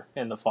pumpkin flavor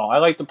in the fall. I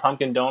like the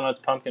pumpkin donuts,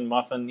 pumpkin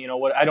muffin. You know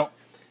what? I don't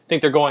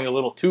think they're going a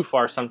little too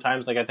far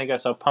sometimes. I think I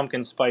saw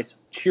pumpkin spice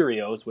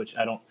Cheerios, which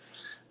I don't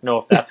know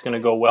if that's going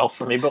to go well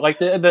for me. But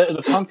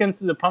the pumpkins,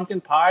 the pumpkin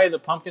pie, the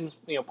pumpkins,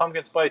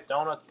 pumpkin spice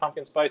donuts,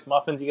 pumpkin spice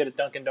muffins you get at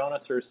Dunkin'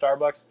 Donuts or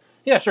Starbucks.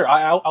 Yeah, sure.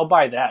 I'll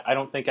buy that. I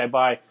don't think I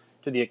buy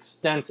to the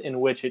extent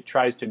in which it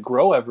tries to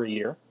grow every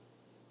year.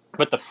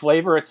 But the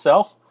flavor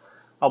itself,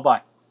 I'll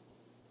buy.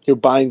 You're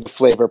buying the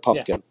flavor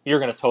pumpkin. Yeah, you're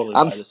going to totally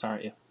buy this,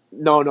 aren't you?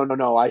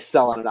 No. I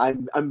sell on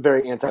it. I'm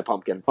very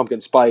anti-pumpkin.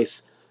 Pumpkin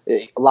spice,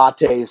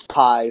 lattes,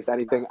 pies,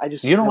 anything. I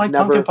just You don't have like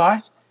never, pumpkin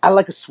pie? I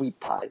like a sweet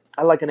pie.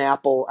 I like an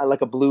apple. I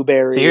like a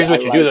blueberry. So here's what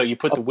I you do, like though. You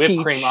put a the whipped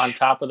peach. cream on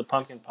top of the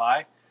pumpkin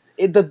pie.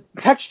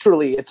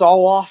 Texturally, it's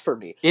all off for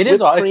me. It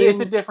is Whipped all. cream,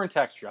 It's a different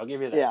texture. I'll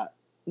give you that. yeah.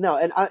 No,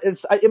 and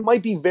it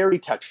might be very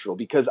textural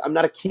because I'm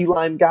not a key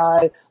lime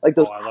guy. Like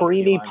those I love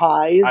creamy key lime.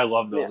 pies. I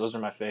love those. Yeah, Those are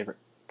my favorite.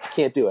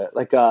 can't do it.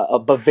 Like a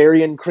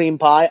Bavarian cream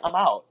pie, I'm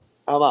out.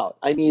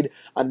 I need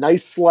a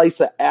nice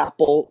slice of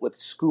apple with a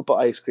scoop of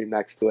ice cream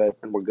next to it,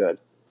 and we're good.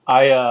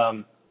 I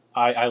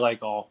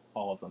like all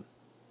of them.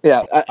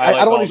 Yeah, I like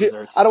don't all want to.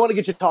 desserts. I don't want to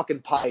get you talking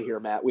pie here,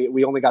 Matt.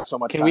 We only got so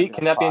much time.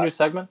 Can that be a new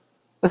segment?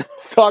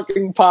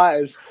 Talking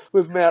pies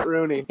with Matt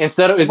Rooney?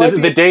 Instead of might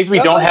the be- days we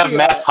that don't might have be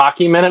Matt's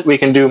hockey minute, we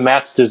can do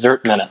Matt's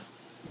dessert minute.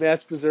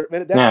 Matt's dessert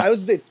minute. Yeah. I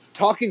was saying,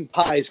 talking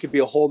pies could be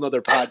a whole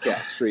nother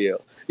podcast for you.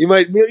 You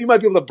might be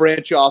able to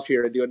branch off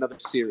here and do another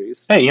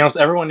series. Hey,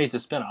 everyone needs a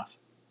spinoff.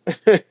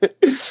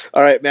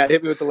 All right, Matt,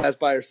 hit me with the last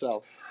buy or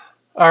sell.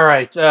 All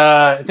right.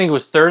 I think it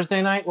was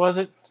Thursday night, was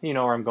it? You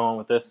know where I'm going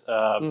with this.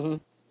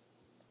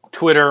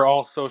 Twitter,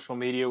 all social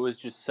media was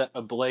just set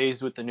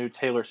ablaze with the new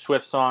Taylor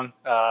Swift song.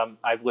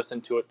 I've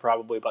listened to it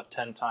probably about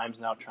 10 times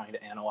now, trying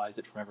to analyze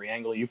it from every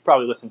angle. You've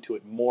probably listened to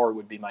it more,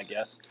 would be my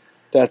guess.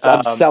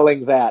 I'm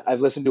selling that. I've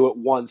listened to it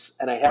once,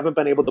 and I haven't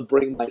been able to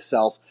bring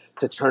myself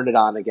to turn it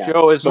on again.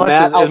 Joe, as much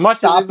Matt, as much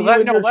stop as you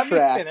let in your me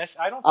tracks. finish.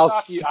 I don't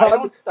stop you. I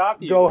don't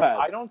stop you. Go ahead.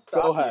 I don't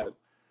stop Go ahead. you.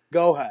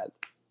 Go ahead.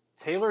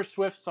 Taylor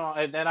Swift song,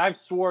 and I've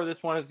swore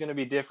this one is going to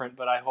be different,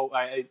 but I hope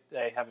I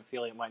have a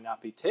feeling it might not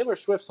be. Taylor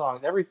Swift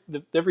songs,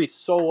 every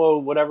solo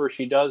whatever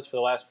she does for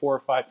the last 4 or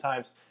 5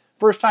 times.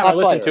 First time I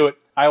listen to it,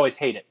 I always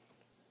hate it.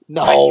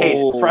 No, I hate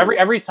it. For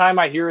every time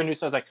I hear a new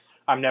song, I was like,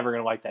 I'm never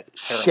going to like that.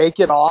 It's terrible. Shake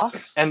It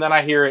Off. And then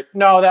I hear it.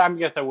 No, I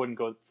guess I wouldn't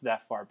go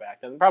that far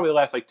back. Then probably the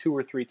last 2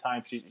 or 3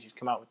 times she's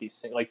come out with these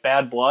things, like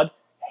Bad Blood.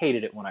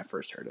 Hated it when I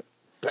first heard it.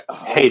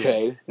 Hated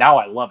it. Now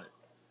I love it.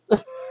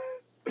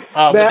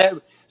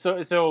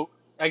 So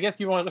I guess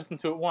you want to listen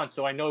to it once,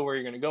 so I know where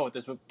you're going to go with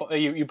this. But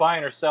you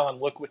buying or selling?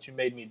 Look what you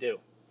made me do.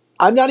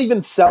 I'm not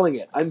even selling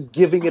it. I'm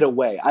giving it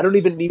away. I don't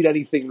even need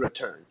anything in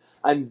return.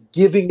 I'm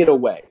giving it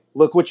away.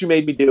 Look what you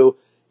made me do.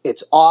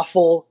 It's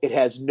awful. It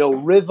has no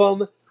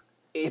rhythm.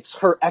 It's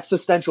her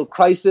existential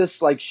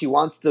crisis. Like, she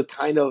wants to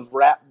kind of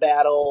rap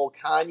battle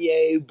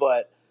Kanye,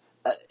 but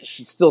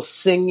she's still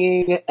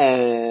singing,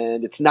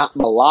 and it's not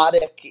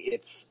melodic.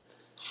 It's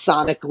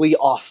sonically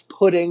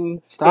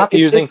off-putting. Stop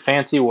using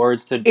fancy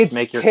words to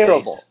make your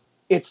terrible. case.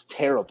 It's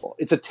terrible.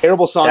 It's a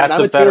terrible song. That's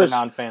and a better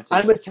non-fancy.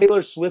 I'm a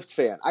Taylor Swift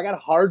fan. I got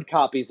hard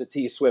copies of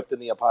T Swift in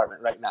the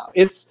apartment right now.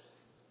 It's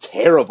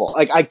terrible.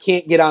 Like, I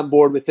can't get on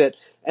board with it.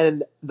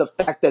 And the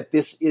fact that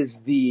this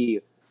is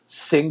the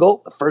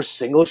first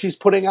single she's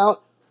putting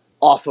out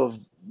off of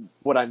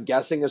what I'm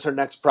guessing is her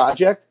next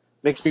project,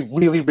 makes me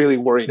really, really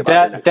worried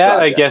about her next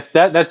project. I guess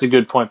that's a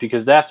good point,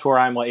 because that's where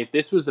I'm like, if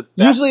this was the best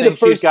usually thing the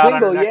first she's got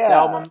single, on her next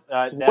album,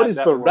 what does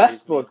the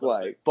rest look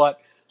like? But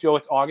Joe,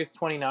 it's August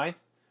 29th.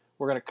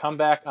 We're going to come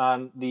back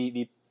on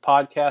the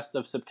podcast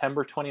of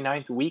September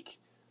 29th week.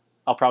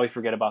 I'll probably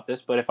forget about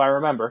this, but if I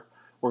remember,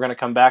 we're going to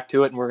come back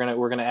to it, and we're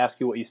going to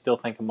ask you what you still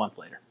think a month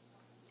later.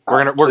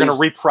 We're gonna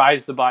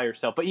reprise the buy or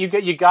sell, but you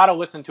got to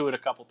listen to it a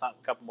couple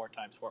more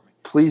times for me.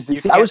 Please do.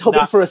 See, I was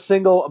hoping for a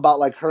single about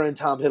like her and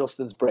Tom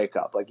Hiddleston's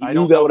breakup. Like, you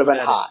knew that would have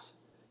been hot.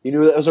 You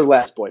knew that was her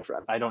last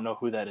boyfriend. I don't know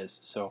who that is,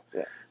 so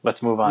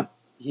let's move on.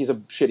 He's a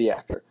shitty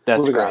actor.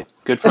 That's great.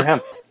 Good for him.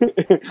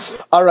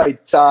 All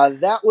right,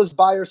 that was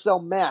buy or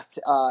sell. Matt,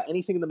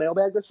 anything in the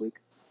mailbag this week?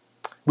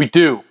 We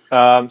do.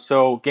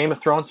 So Game of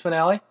Thrones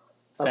finale.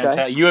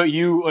 Okay.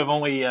 You have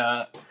only.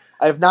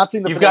 I have not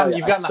seen the finale.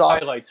 You've gotten the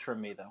highlights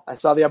from me though. I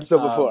saw the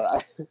episode before.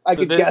 I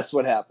could guess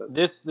what happened.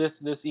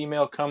 This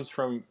email comes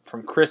from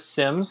Chris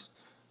Sims.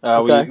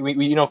 Okay.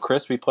 We know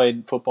Chris. We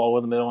played football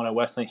with him at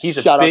Wesleyan.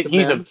 He's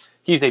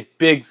a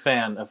big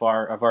fan of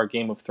our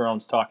Game of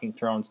Thrones, Talking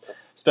Thrones,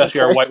 especially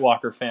our White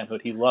Walker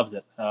fanhood. He loves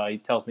it. He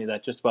tells me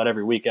that just about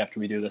every week after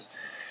we do this.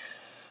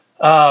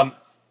 How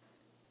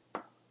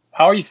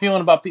are you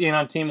feeling about being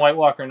on Team White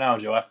Walker now,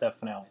 Joe? After that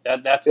finale,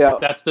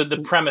 that's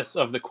the premise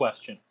of the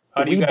question.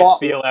 How do you guys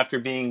feel after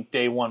being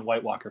day one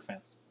White Walker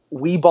fans?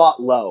 We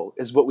bought low,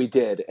 is what we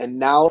did, and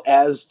now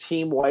as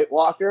Team White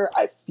Walker,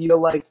 I feel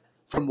like,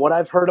 from what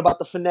I've heard about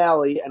the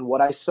finale and what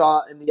I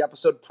saw in the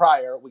episode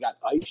prior, we got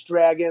ice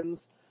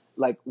dragons.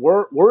 Like,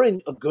 we're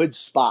in a good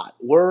spot.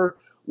 We're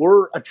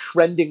a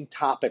trending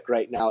topic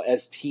right now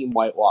as Team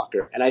White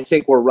Walker, and I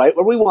think we're right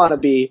where we want to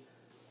be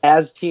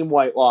as Team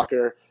White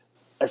Walker.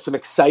 Some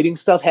exciting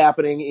stuff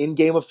happening in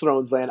Game of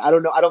Thrones land. I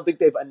don't know. I don't think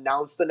they've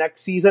announced the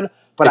next season,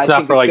 but I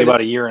think it's about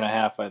a year and a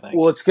half. I think.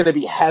 Well, it's going to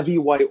be heavy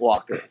White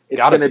Walker.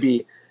 It's going to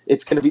be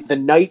the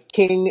Night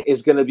King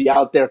is going to be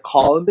out there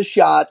calling the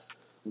shots,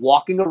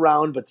 walking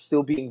around, but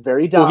still being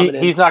very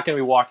dominant. He's not going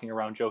to be walking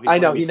around, Joe. I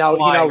know he now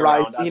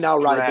rides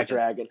a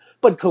dragon,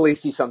 but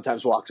Khaleesi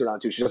sometimes walks around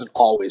too. She doesn't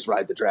always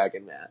ride the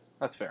dragon, Matt.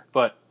 That's fair,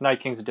 but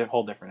Night King's a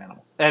whole different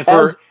animal. And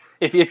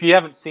if you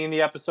haven't seen the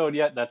episode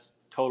yet, that's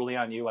totally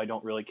on you. I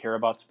don't really care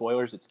about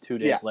spoilers. It's 2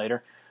 days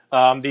later.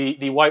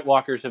 The White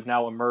Walkers have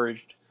now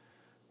emerged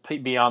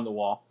beyond the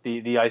wall.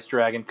 The Ice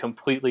Dragon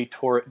completely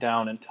tore it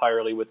down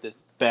entirely with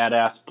this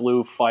badass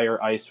blue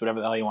fire ice, whatever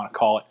the hell you want to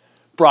call it.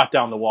 Brought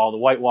down the wall. The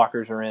White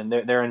Walkers are in.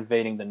 They're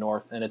invading the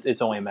North, and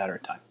it's only a matter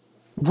of time.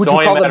 It's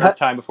only a matter of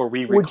time before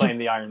we reclaim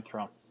the Iron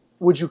Throne.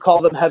 Would you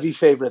call them heavy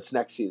favorites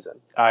next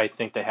season? I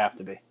think they have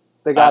to be.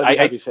 They got to be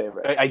heavy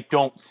favorites. I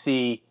don't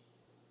see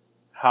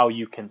how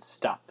you can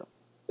stop them.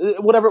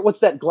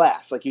 What's that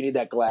glass? Like, you need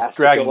that glass.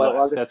 Dragon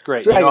glass. That's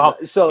great. You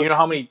know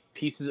how many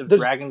pieces of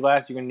dragon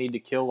glass you're going to need to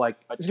kill like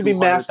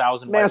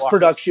 200,000 mass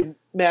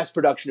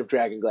production of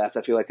dragon glass,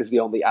 I feel like, is the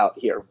only out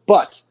here.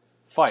 But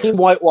Fire. Team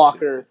White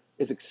Walker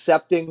is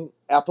accepting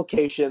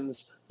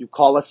applications. You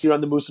call us here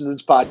on the Moose and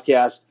Runes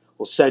podcast.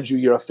 We'll send you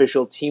your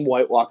official Team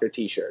White Walker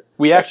t-shirt.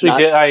 We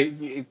actually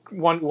did.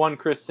 One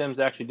Chris Sims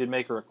actually did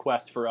make a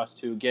request for us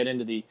to get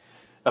into the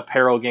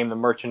apparel game, the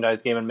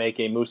merchandise game, and make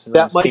a Moose and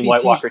Runes Team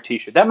White Walker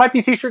t-shirt. That might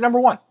be t-shirt number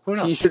 1. Who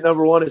knows? T-shirt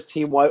number 1 is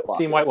Team White Walker.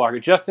 Team White Walker,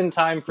 just in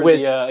time for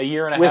a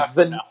year and a half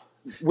from now.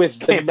 With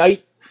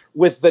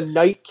the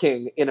Night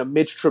King in a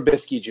Mitch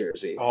Trubisky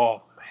jersey.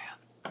 Oh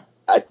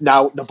man!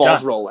 Now the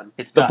ball's rolling.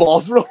 The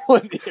ball's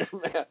rolling here,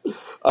 man.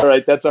 All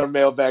right, that's our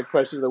mailbag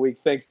question of the week.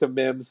 Thanks to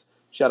Mims.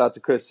 Shout out to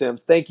Chris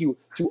Sims. Thank you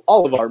to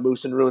all of our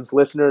Moose and Runes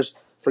listeners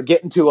for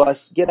getting to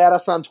us. Get at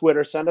us on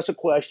Twitter. Send us a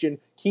question.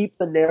 Keep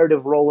the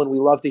narrative rolling. We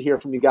love to hear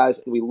from you guys,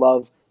 and we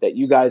love that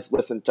you guys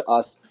listen to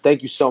us.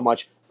 Thank you so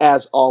much,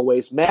 as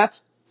always.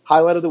 Matt,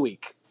 highlight of the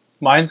week.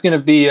 Mine's going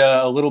to be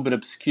a little bit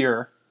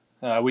obscure.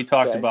 We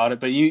talked about it,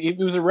 but it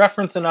was a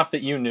reference enough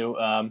that you knew.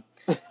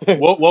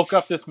 Woke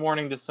up this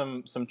morning to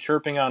some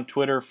chirping on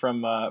Twitter from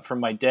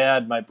my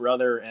dad, my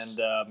brother, and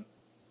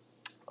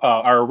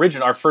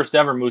our first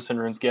ever Moose and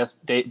Runes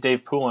guest,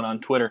 Dave Poulin on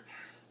Twitter.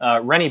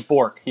 Rennie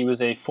Bork, he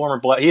is a former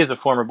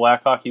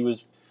Blackhawk. He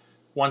was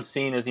once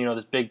seen as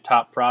this big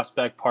top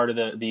prospect, part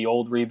of the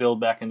old rebuild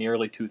back in the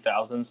early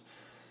 2000s.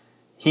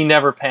 He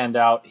never panned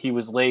out. He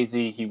was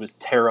lazy. He was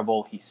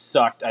terrible. He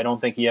sucked. I don't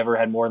think he ever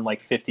had more than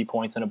 50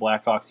 points in a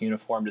Blackhawks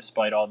uniform,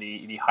 despite all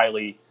the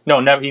highly...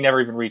 No, he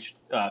never even reached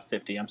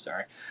 50, I'm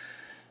sorry,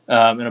 in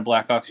a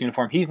Blackhawks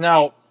uniform. He's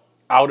now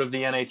out of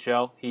the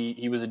NHL.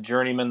 He was a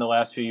journeyman the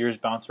last few years,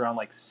 bounced around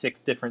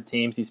 6 different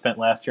teams. He spent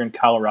last year in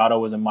Colorado,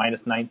 was a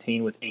minus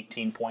 19 with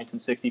 18 points in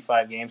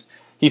 65 games.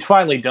 He's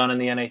finally done in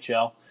the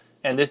NHL,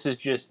 and this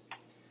is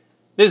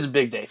a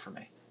big day for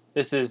me.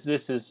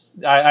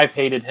 I've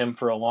hated him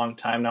for a long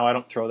time now. I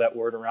don't throw that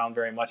word around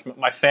very much.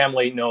 My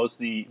family knows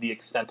the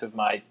extent of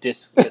my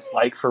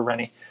dislike for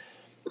Rennie,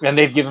 and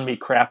they've given me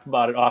crap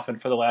about it often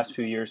for the last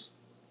few years.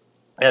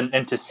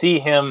 And to see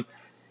him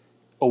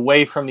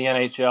away from the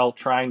NHL,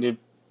 trying to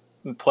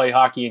play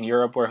hockey in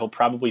Europe, where he'll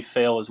probably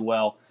fail as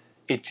well,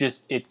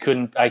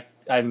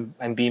 I'm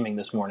beaming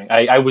this morning.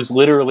 I was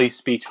literally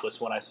speechless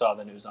when I saw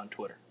the news on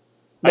Twitter.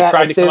 Matt, I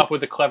tried to come up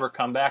with a clever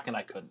comeback, and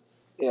I couldn't.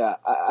 Yeah,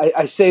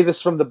 I say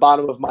this from the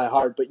bottom of my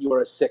heart, but you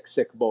are a sick,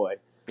 sick boy.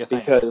 Yes,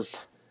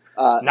 because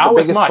not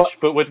with much,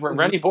 but with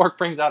Rennie Bork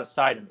brings out a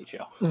side of me,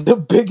 Joe. The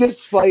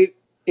biggest fight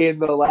in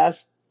the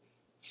last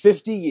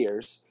 50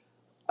 years,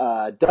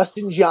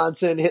 Dustin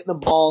Johnson hitting the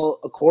ball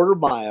a quarter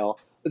mile.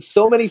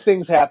 So many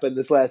things happened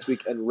this last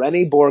week, and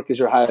Rennie Bork is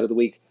your highlight of the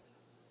week.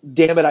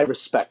 Damn it, I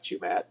respect you,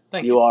 Matt.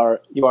 Thank you.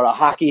 You are a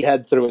hockey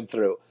head through and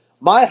through.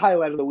 My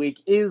highlight of the week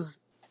is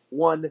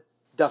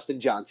Dustin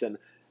Johnson.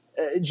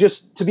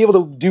 Just to be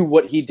able to do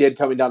what he did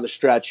coming down the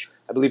stretch.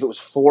 I believe it was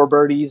 4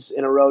 birdies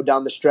in a row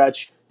down the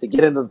stretch to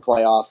get into the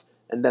playoff,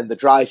 and then the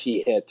drive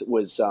he hit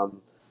was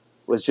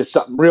just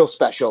something real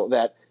special.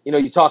 That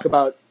you talk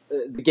about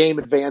the game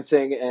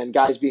advancing and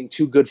guys being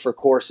too good for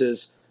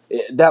courses.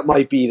 That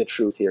might be the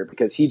truth here,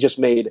 because he just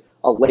made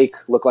a lake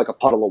look like a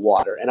puddle of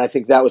water, and I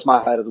think that was my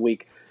highlight of the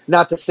week.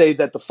 Not to say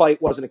that the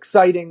fight wasn't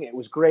exciting; it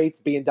was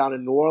great being down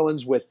in New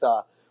Orleans with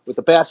the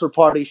bachelor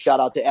party.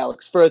 Shout out to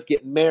Alex Firth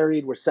getting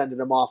married. We're sending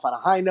him off on a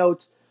high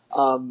note.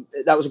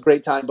 That was a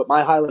great time. But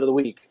my highlight of the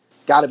week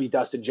got to be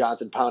Dustin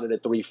Johnson pounding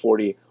at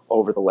 340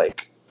 over the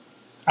lake.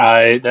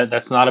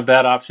 That's not a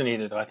bad option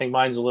either, though. I think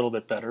mine's a little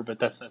bit better, but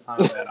that's not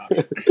a bad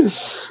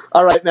option.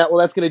 All right, Matt. Well,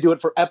 that's going to do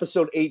it for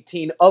episode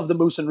 18 of the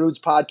Moose and Runes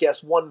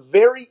podcast. One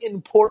very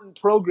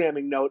important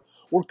programming note.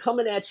 We're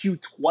coming at you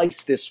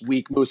twice this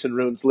week, Moose and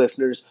Runes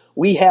listeners.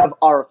 We have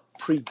our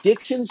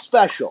prediction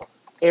special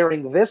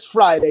airing this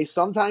Friday,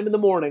 sometime in the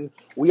morning.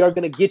 We are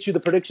going to get you the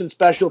prediction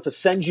special to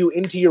send you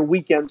into your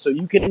weekend so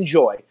you can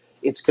enjoy.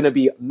 It's going to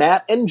be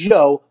Matt and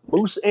Joe,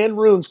 Moose and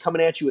Runes, coming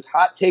at you with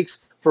hot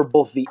takes for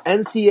both the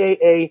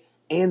NCAA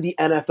and the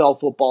NFL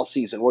football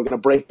season. We're going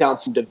to break down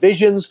some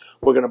divisions.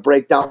 We're going to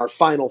break down our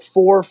Final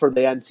Four for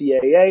the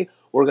NCAA.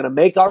 We're going to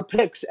make our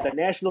picks at a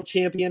national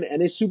champion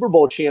and a Super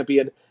Bowl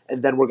champion,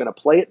 and then we're going to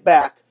play it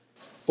back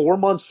 4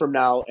 months from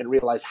now and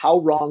realize how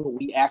wrong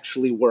we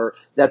actually were.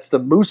 That's the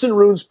Moose and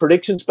Runes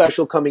prediction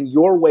special coming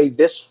your way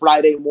this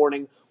Friday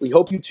morning. We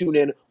hope you tune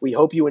in. We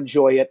hope you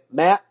enjoy it.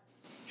 Matt,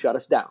 shut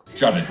us down.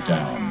 Shut it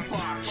down.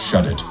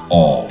 Shut it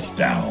all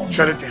down.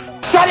 Shut it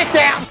down. Shut it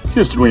down!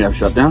 Houston, we have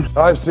shut down.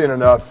 I've seen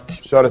enough.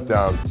 Shut it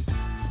down.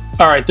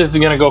 All right, this is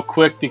going to go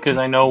quick because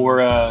I know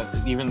we're,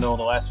 even though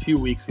the last few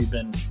weeks we've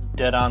been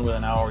dead on with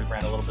an hour, we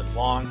ran a little bit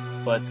long.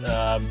 But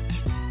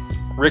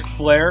Ric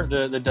Flair,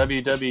 the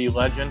WWE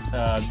legend,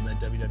 the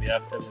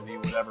WWF, WWE,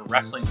 whatever,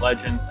 wrestling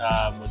legend,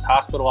 was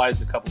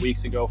hospitalized a couple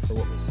weeks ago for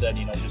what was said,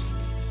 just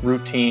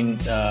routine,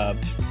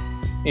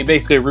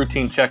 basically a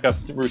routine checkup,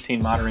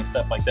 routine monitoring,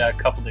 stuff like that. A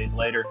couple days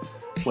later,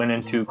 went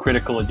into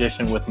critical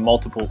condition with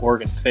multiple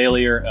organ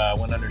failure,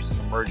 went under some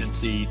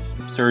emergency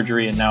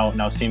surgery, and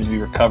now seems to be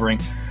recovering.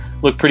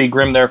 Looked pretty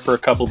grim there for a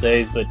couple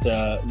days, but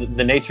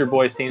the Nature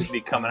Boy seems to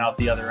be coming out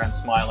the other end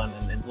smiling,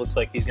 and it looks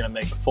like he's going to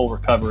make a full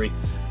recovery.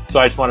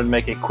 So I just wanted to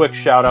make a quick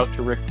shout out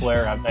to Ric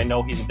Flair. I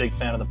know he's a big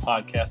fan of the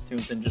podcast,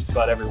 tunes in just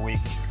about every week.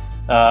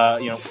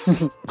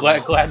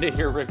 Glad to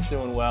hear Rick's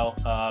doing well.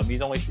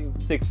 He's only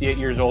 68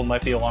 years old,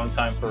 might be a long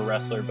time for a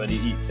wrestler, but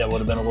that would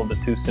have been a little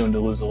bit too soon to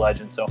lose a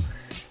legend. So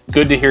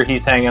good to hear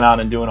he's hanging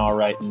on and doing all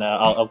right. And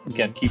I'll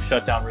again keep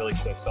shut down really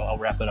quick, so I'll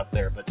wrap it up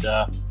there. But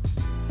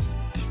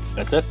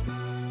that's it.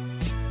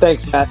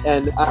 Thanks, Matt.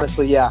 And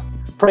honestly, yeah,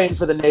 praying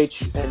for the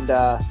Nate, and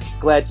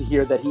glad to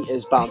hear that he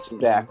is bouncing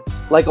back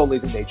like only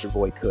the Nature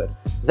Boy could.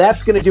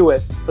 That's going to do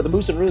it for the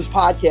Moose and Runes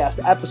podcast,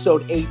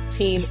 episode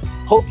 18.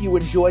 Hope you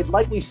enjoyed.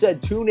 Like we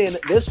said, tune in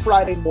this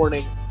Friday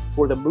morning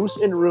for the Moose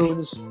and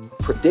Runes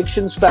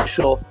prediction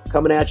special,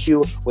 coming at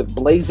you with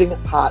blazing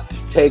hot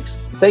takes.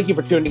 Thank you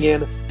for tuning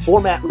in. For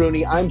Matt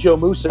Rooney, I'm Joe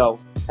Musso.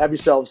 Have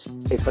yourselves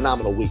a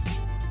phenomenal week.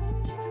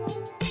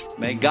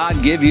 May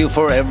God give you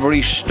for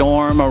every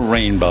storm a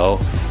rainbow,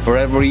 for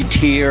every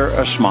tear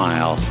a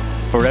smile,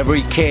 for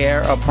every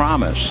care a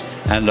promise,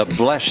 and a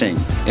blessing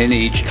in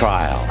each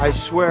trial. I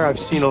swear I've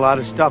seen a lot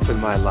of stuff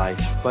in my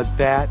life, but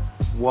that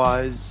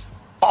was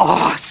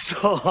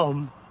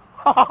awesome.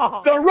 The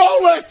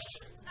Rolex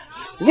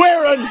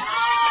wearing,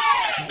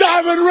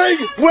 diamond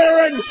ring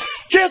wearing,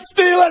 kiss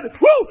stealing,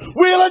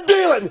 wheeling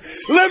dealing,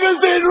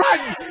 limousine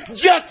riding,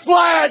 jet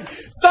flying,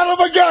 son of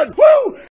a gun, woo!